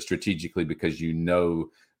when you do it strategically, because you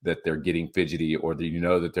know that they're getting fidgety, or that you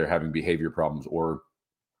know that they're having behavior problems, or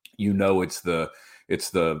you know it's the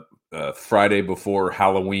Friday before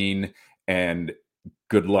Halloween and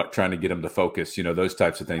good luck trying to get them to focus, those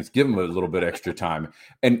types of things. Give them a little bit extra time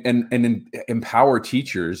and empower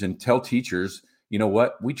teachers and tell teachers, you know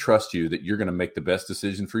what, we trust you that you're going to make the best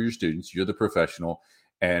decision for your students. You're the professional,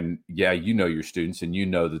 and yeah, you know your students, and you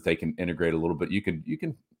know that they can integrate a little bit. You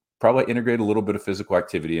can probably integrate a little bit of physical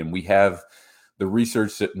activity, and we have the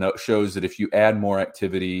research that shows that if you add more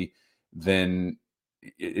activity, then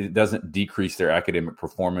it doesn't decrease their academic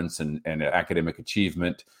performance and academic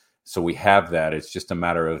achievement. So we have that. It's just a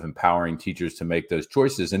matter of empowering teachers to make those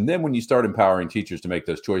choices. And then when you start empowering teachers to make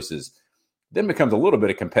those choices, then becomes a little bit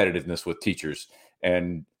of competitiveness with teachers.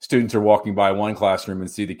 And students are walking by one classroom and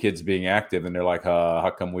see the kids being active, and they're like,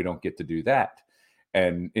 how come we don't get to do that?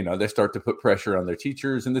 And, they start to put pressure on their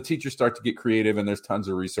teachers, and the teachers start to get creative, and there's tons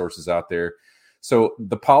of resources out there. So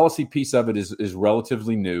the policy piece of it is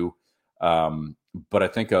relatively new. But I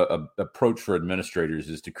think a approach for administrators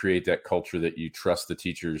is to create that culture that you trust the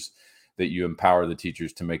teachers, that you empower the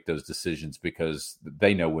teachers to make those decisions, because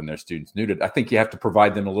they know when their students need it. I think you have to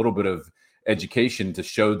provide them a little bit of education to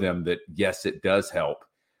show them that, yes, it does help,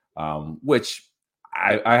 which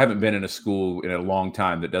I haven't been in a school in a long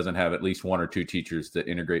time that doesn't have at least one or two teachers that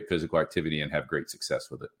integrate physical activity and have great success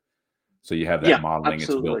with it. So you have that modeling.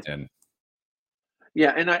 Absolutely. It's built in.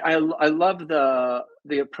 Yeah, and I love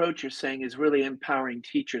the approach you're saying is really empowering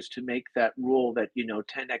teachers to make that rule that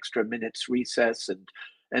 10 extra minutes recess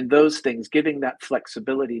and those things, giving that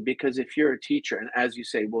flexibility. Because if you're a teacher, and as you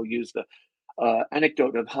say, we'll use the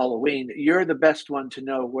anecdote of Halloween, you're the best one to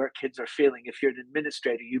know where kids are feeling. If you're an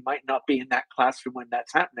administrator, you might not be in that classroom when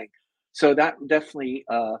that's happening. So that definitely,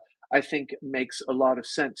 I think, makes a lot of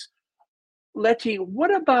sense. Letty,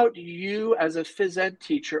 what about you as a phys ed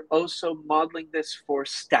teacher also modeling this for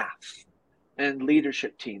staff and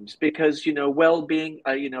leadership teams? Because, well-being,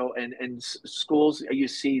 in schools, you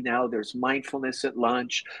see now there's mindfulness at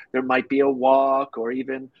lunch, there might be a walk or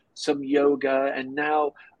even some yoga. And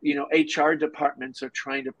now, HR departments are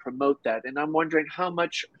trying to promote that. And I'm wondering, how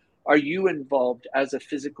much are you involved as a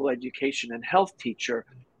physical education and health teacher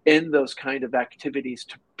in those kind of activities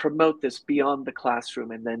to promote this beyond the classroom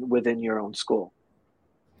and then within your own school?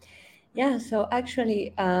 Yeah, so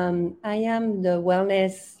actually, I am the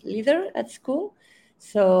wellness leader at school.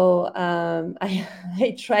 So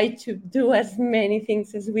I try to do as many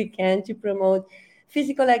things as we can to promote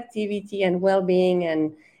physical activity and well-being.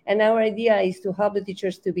 And our idea is to help the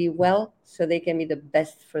teachers to be well so they can be the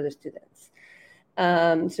best for the students.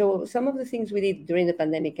 So some of the things we did during the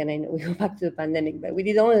pandemic, and I know we go back to the pandemic, but we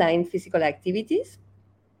did online physical activities.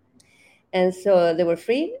 And so they were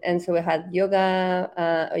free. And so we had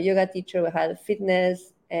yoga, a yoga teacher, we had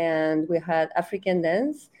fitness, and we had African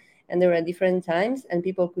dance. And there were different times, and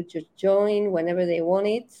people could just join whenever they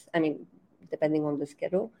wanted. I mean, depending on the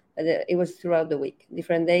schedule, but it was throughout the week,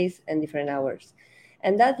 different days and different hours.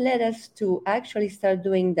 And that led us to actually start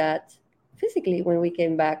doing that physically when we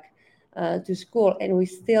came back to school. And we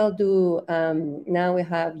still do, now we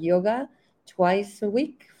have yoga twice a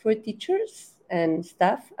week for teachers and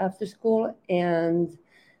staff after school, and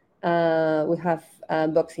we have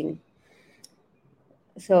boxing.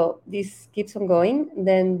 So this keeps on going.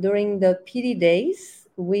 Then during the PD days,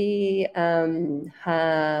 we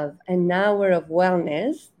have an hour of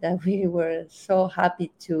wellness that we were so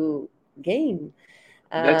happy to gain.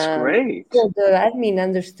 That's great. So the admin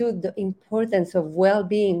understood the importance of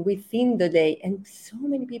well-being within the day. And so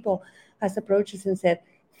many people has approached us and said,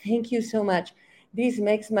 thank you so much. This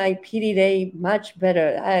makes my PD day much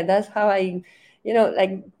better. That's how I,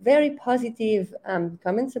 very positive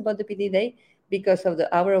comments about the PD day because of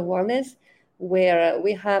the hour of wellness, where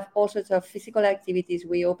we have all sorts of physical activities.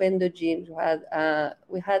 We opened the gyms.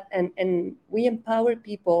 And we empower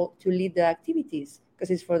people to lead the activities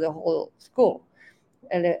because it's for the whole school,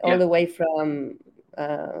 and all the way from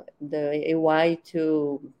the AY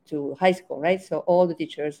to high school, right? So all the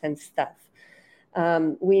teachers and staff.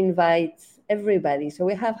 We invite everybody. So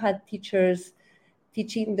we have had teachers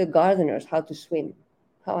teaching the gardeners how to swim.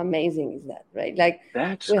 How amazing is that, right? Like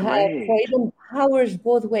that's we great. have, so it empowers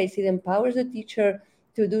both ways. It empowers the teacher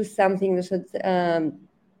to do something. There's a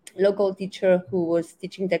local teacher who was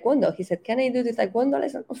teaching Taekwondo. He said, "Can I do the Taekwondo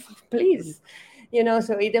lesson?" Oh, please.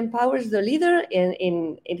 So it empowers the leader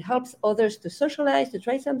and it helps others to socialize, to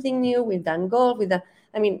try something new. We've done golf,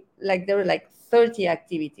 there were like 30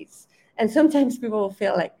 activities. And sometimes people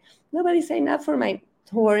feel like, nobody's signed up for mine.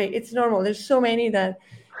 Don't worry, it's normal. There's so many that,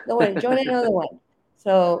 don't worry, join another one.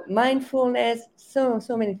 So mindfulness, so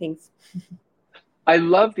many things. I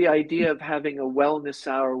love the idea of having a wellness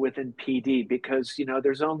hour within PD because,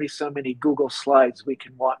 there's only so many Google slides we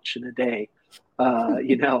can watch in a day,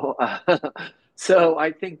 So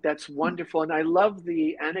I think that's wonderful. And I love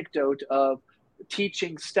the anecdote of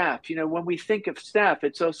teaching staff. When we think of staff,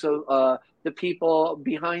 it's also the people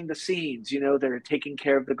behind the scenes, that are taking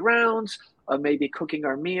care of the grounds, maybe cooking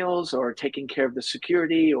our meals or taking care of the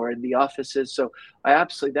security or in the offices. So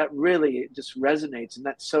that really just resonates. And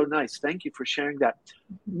that's so nice. Thank you for sharing that.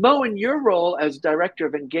 Mo, in your role as Director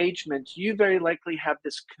of Engagement, you very likely have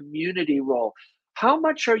this community role. How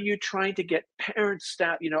much are you trying to get parents,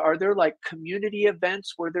 staff, are there like community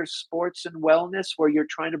events where there's sports and wellness where you're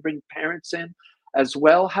trying to bring parents in as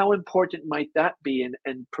well? How important might that be in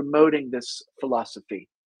promoting this philosophy?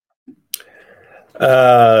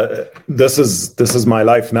 This is my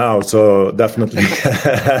life now, so definitely.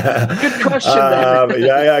 Good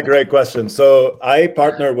question. Great question. So I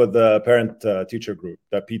partner with the parent teacher group,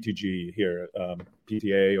 the PTG here,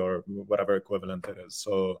 PTA or whatever equivalent it is.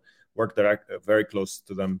 So work very close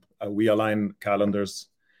to them. We align calendars.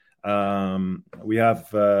 We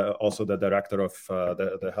have also the director of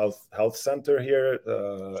the health center here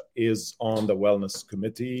is on the wellness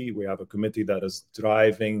committee. We have a committee that is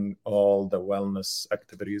driving all the wellness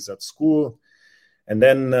activities at school. And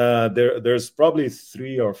then there's probably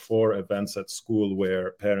 3 or 4 events at school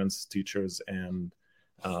where parents, teachers, and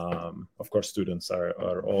of course students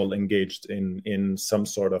are all engaged in some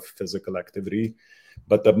sort of physical activity.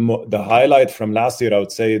 But the highlight from last year, I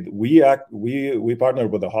would say, we partnered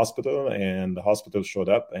with the hospital, and the hospital showed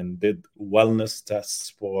up and did wellness tests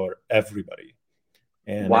for everybody.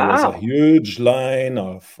 And It was a huge line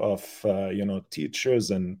of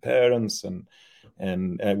teachers and parents, and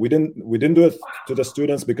we didn't do it to the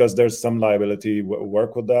students because there's some liability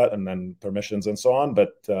work with that, and then permissions and so on.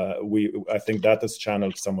 But I think that is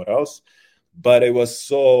channeled somewhere else. But it was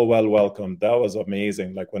so well welcomed. That was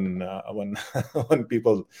amazing. Like when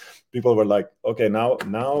people were like, okay,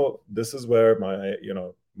 now this is where my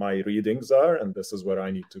readings are, and this is where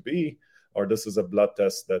I need to be, or this is a blood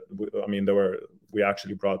test that we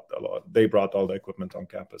actually brought a lot. They brought all the equipment on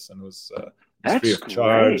campus, and it was free of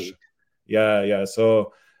charge. Yeah.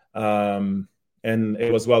 So and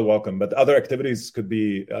it was well welcomed. But other activities could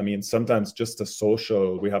be, sometimes just a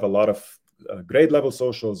social. We have a lot of grade level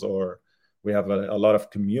socials, or we have a lot of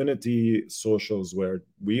community socials where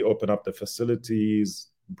we open up the facilities,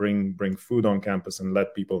 bring food on campus, and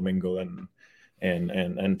let people mingle and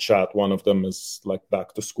chat. One of them is like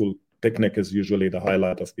back to school picnic is usually the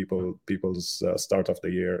highlight of people's start of the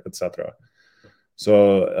year, etc.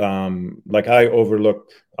 So I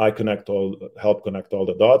help connect all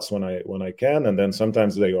the dots when I can, and then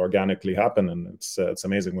sometimes they organically happen, and it's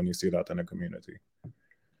amazing when you see that in a community.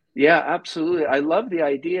 Yeah, absolutely. I love the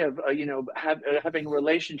idea of, having a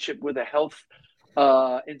relationship with a health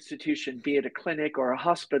institution, be it a clinic or a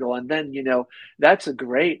hospital. And then, that's a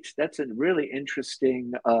really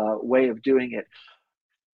interesting way of doing it.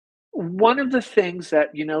 One of the things that,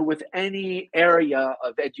 with any area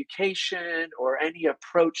of education or any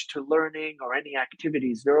approach to learning or any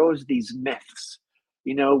activities, there are always these myths.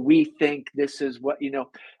 We think this is what,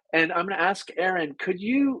 and I'm going to ask Aaron, could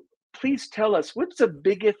you please tell us what's the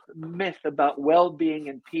biggest myth about well-being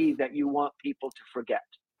in PE that you want people to forget?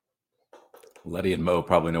 Letty and Mo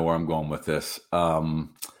probably know where I'm going with this.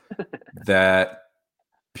 That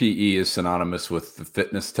PE is synonymous with the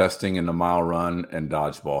fitness testing and the mile run and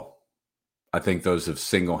dodgeball. I think those have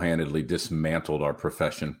single-handedly dismantled our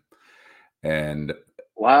profession. And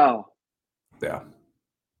wow. Yeah,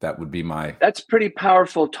 that would be my... That's pretty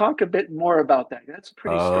powerful. Talk a bit more about that. That's a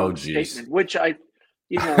pretty strong statement, which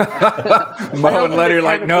Mo and Letty are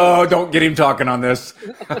like, no, don't get him talking on this.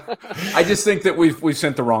 I just think that we've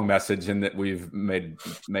sent the wrong message, and that we've made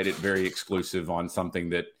it very exclusive on something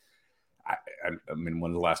that, I mean,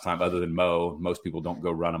 when the last time, other than Mo, most people don't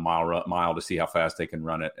go run a mile to see how fast they can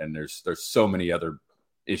run it. And there's so many other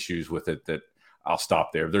issues with it that I'll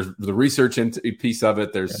stop there. There's the research piece of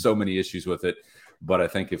it. There's so many issues with it. But I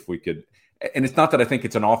think if we could, and it's not that I think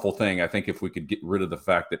it's an awful thing. I think if we could get rid of the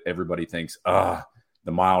fact that everybody thinks,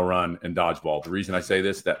 the mile run and dodgeball. The reason I say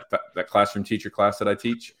this, that classroom teacher class that I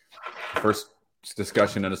teach, first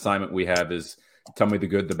discussion and assignment we have is, tell me the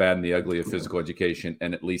good, the bad, and the ugly of physical education,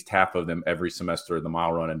 and at least half of them every semester, the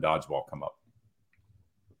mile run and dodgeball come up.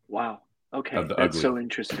 Wow. Okay, that's ugly. So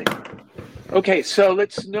interesting. Okay, so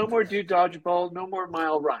let's no more do dodgeball, no more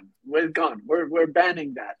mile run. We're gone. We're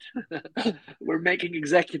banning that. We're making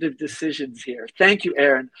executive decisions here. Thank you,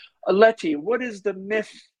 Aaron. Letty, what is the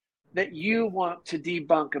myth that you want to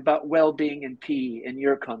debunk about well-being in PE in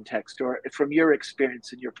your context, or from your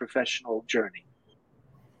experience in your professional journey?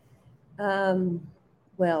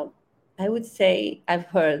 Well, I would say I've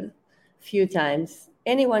heard a few times,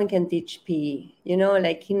 anyone can teach PE,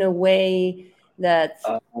 like in a way that,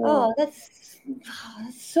 that's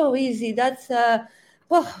so easy. That's,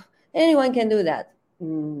 anyone can do that.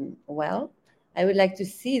 Well, I would like to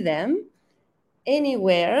see them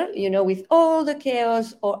anywhere, with all the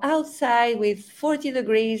chaos, or outside with 40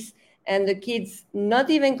 degrees and the kids not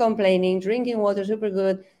even complaining, drinking water super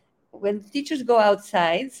good. When teachers go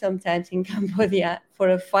outside, sometimes in Cambodia, for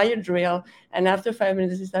a fire drill, and after 5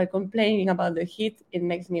 minutes they start complaining about the heat, it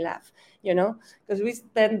makes me laugh, because we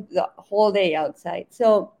spend the whole day outside.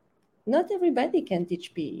 So not everybody can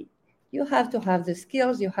teach PE. You have to have the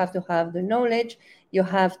skills, you have to have the knowledge, you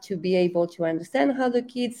have to be able to understand how the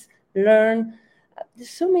kids learn.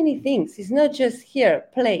 There's so many things. It's not just here,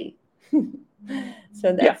 play.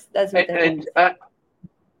 So that's what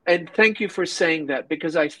and thank you for saying that,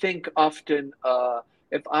 because I think often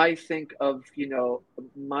if I think of,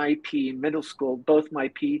 my PE middle school, both my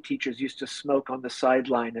PE teachers used to smoke on the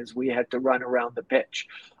sideline as we had to run around the pitch.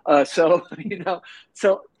 So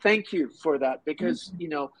thank you for that, because, I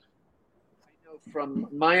know from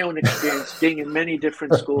my own experience being in many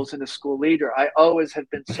different schools and a school leader, I always have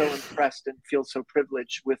been so impressed and feel so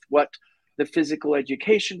privileged with what the physical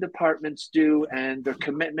education departments do and their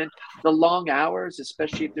commitment, the long hours,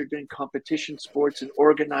 especially if they're doing competition sports and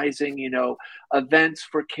organizing, events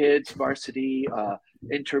for kids, varsity,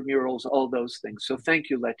 intramurals, all those things. So thank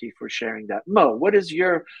you, Letty, for sharing that. Mo, what is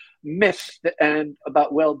your myth and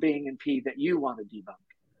about well-being in PE that you want to debunk?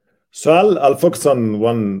 So I'll focus on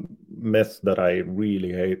one myth that I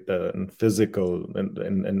really hate in physical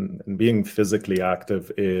and being physically active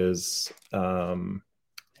is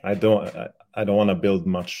I don't want to build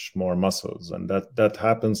much more muscles, and that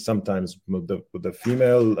happens sometimes with the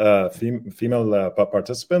female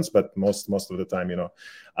participants, but most of the time,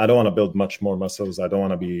 I don't want to build much more muscles. I don't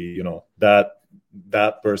want to be,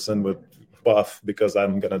 that person with buff because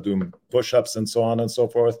I'm gonna do push-ups and so on and so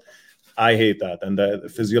forth. I hate that, and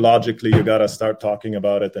physiologically, you gotta start talking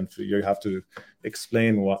about it, and you have to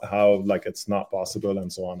explain how it's not possible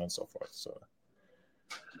and so on and so forth. So.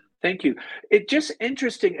 Thank you. It's just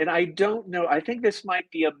interesting, and I don't know, I think this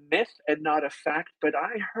might be a myth and not a fact, but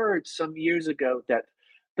I heard some years ago that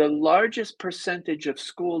the largest percentage of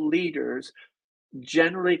school leaders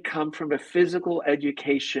generally come from a physical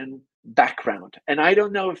education background. And I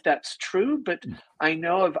don't know if that's true, but I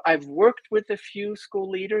know I've worked with a few school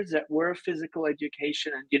leaders that were physical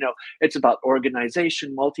education, and it's about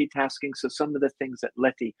organization, multitasking. So some of the things that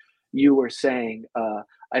Letty, you were saying,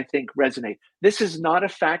 I think resonate. This is not a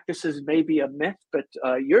fact. This is maybe a myth, but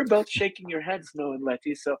you're both shaking your heads, Mo and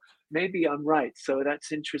Letty, so maybe I'm right. So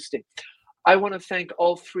that's interesting. I want to thank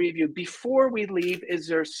all three of you. Before we leave, is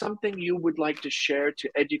there something you would like to share to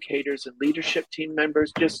educators and leadership team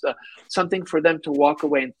members, just something for them to walk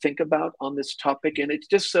away and think about on this topic? And it's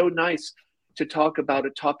just so nice to talk about a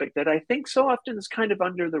topic that I think so often is kind of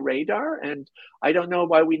under the radar. And I don't know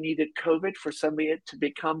why we needed COVID for some of it to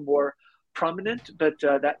become more prominent, but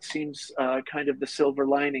that seems kind of the silver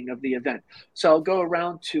lining of the event. So I'll go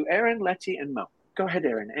around to Aaron, Letty, and Mo. Go ahead,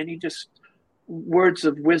 Aaron. Any just words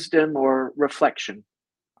of wisdom or reflection?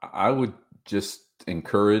 I would just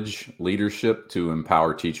encourage leadership to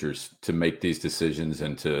empower teachers to make these decisions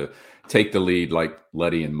and to take the lead like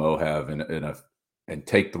Letty and Mo have and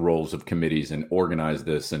take the roles of committees and organize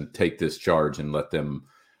this and take this charge and let them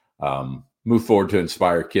move forward to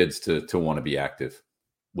inspire kids to want to be active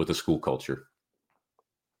with a school culture.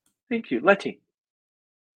 Thank you. Letty.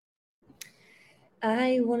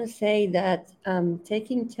 I want to say that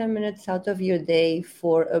taking 10 minutes out of your day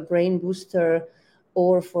for a brain booster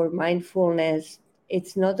or for mindfulness,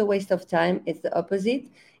 it's not a waste of time. It's the opposite.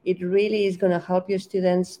 It really is going to help your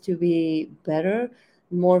students to be better,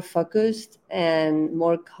 more focused, and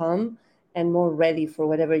more calm, and more ready for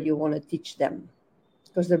whatever you want to teach them,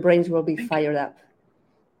 because their brains will be fired up.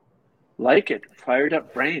 Like it. Fired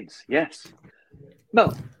up brains. Yes.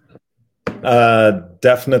 Mo.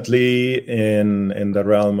 Definitely in the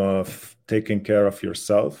realm of taking care of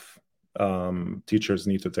yourself. Teachers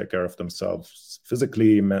need to take care of themselves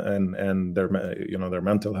physically and their their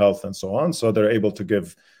mental health and so on, so they're able to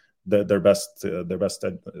give their best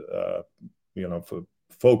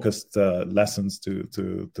focused lessons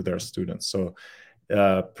to their students. So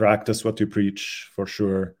practice what you preach, for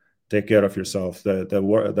sure. Take care of yourself.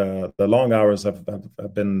 The long hours have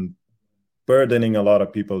been burdening a lot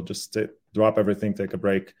of people. Just drop everything, take a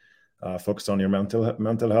break, focus on your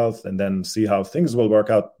mental health, and then see how things will work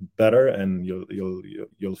out better, and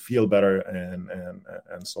you'll feel better,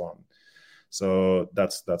 and so on. So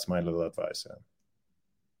that's my little advice. Yeah.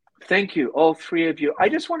 Thank you, all three of you. I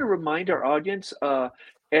just want to remind our audience,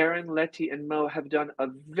 Aaron, Letty, and Mo have done a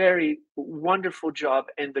very wonderful job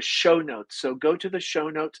in the show notes. So go to the show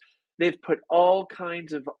notes. They've put all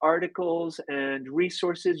kinds of articles and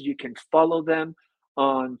resources. You can follow them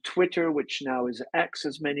on Twitter, which now is X,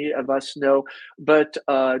 as many of us know. But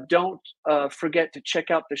don't forget to check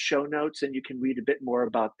out the show notes, and you can read a bit more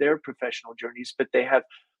about their professional journeys. But they have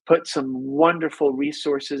put some wonderful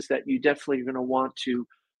resources that you definitely are going to want to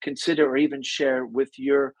consider or even share with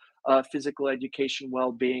your physical education,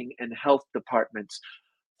 well-being, and health departments.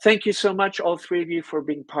 Thank you so much, all three of you, for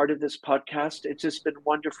being part of this podcast. It's just been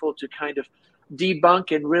wonderful to kind of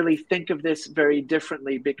debunk and really think of this very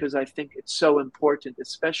differently, because I think it's so important,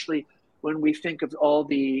 especially when we think of all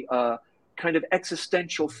the kind of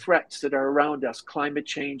existential threats that are around us, climate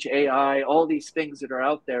change, AI, all these things that are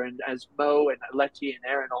out there. And as Mo and Letty and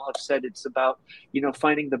Aaron all have said, it's about,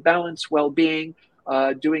 finding the balance, well-being,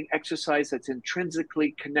 doing exercise that's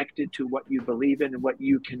intrinsically connected to what you believe in and what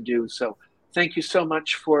you can do. So thank you so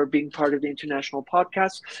much for being part of the International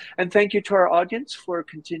Podcast. And thank you to our audience for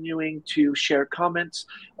continuing to share comments,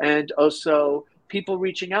 and also people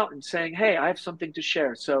reaching out and saying, hey, I have something to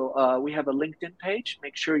share. So we have a LinkedIn page.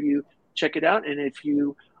 Make sure you check it out. And if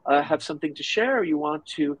you have something to share, or you want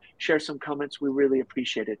to share some comments, we really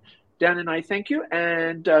appreciate it. Dan and I thank you.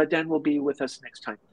 And Dan will be with us next time.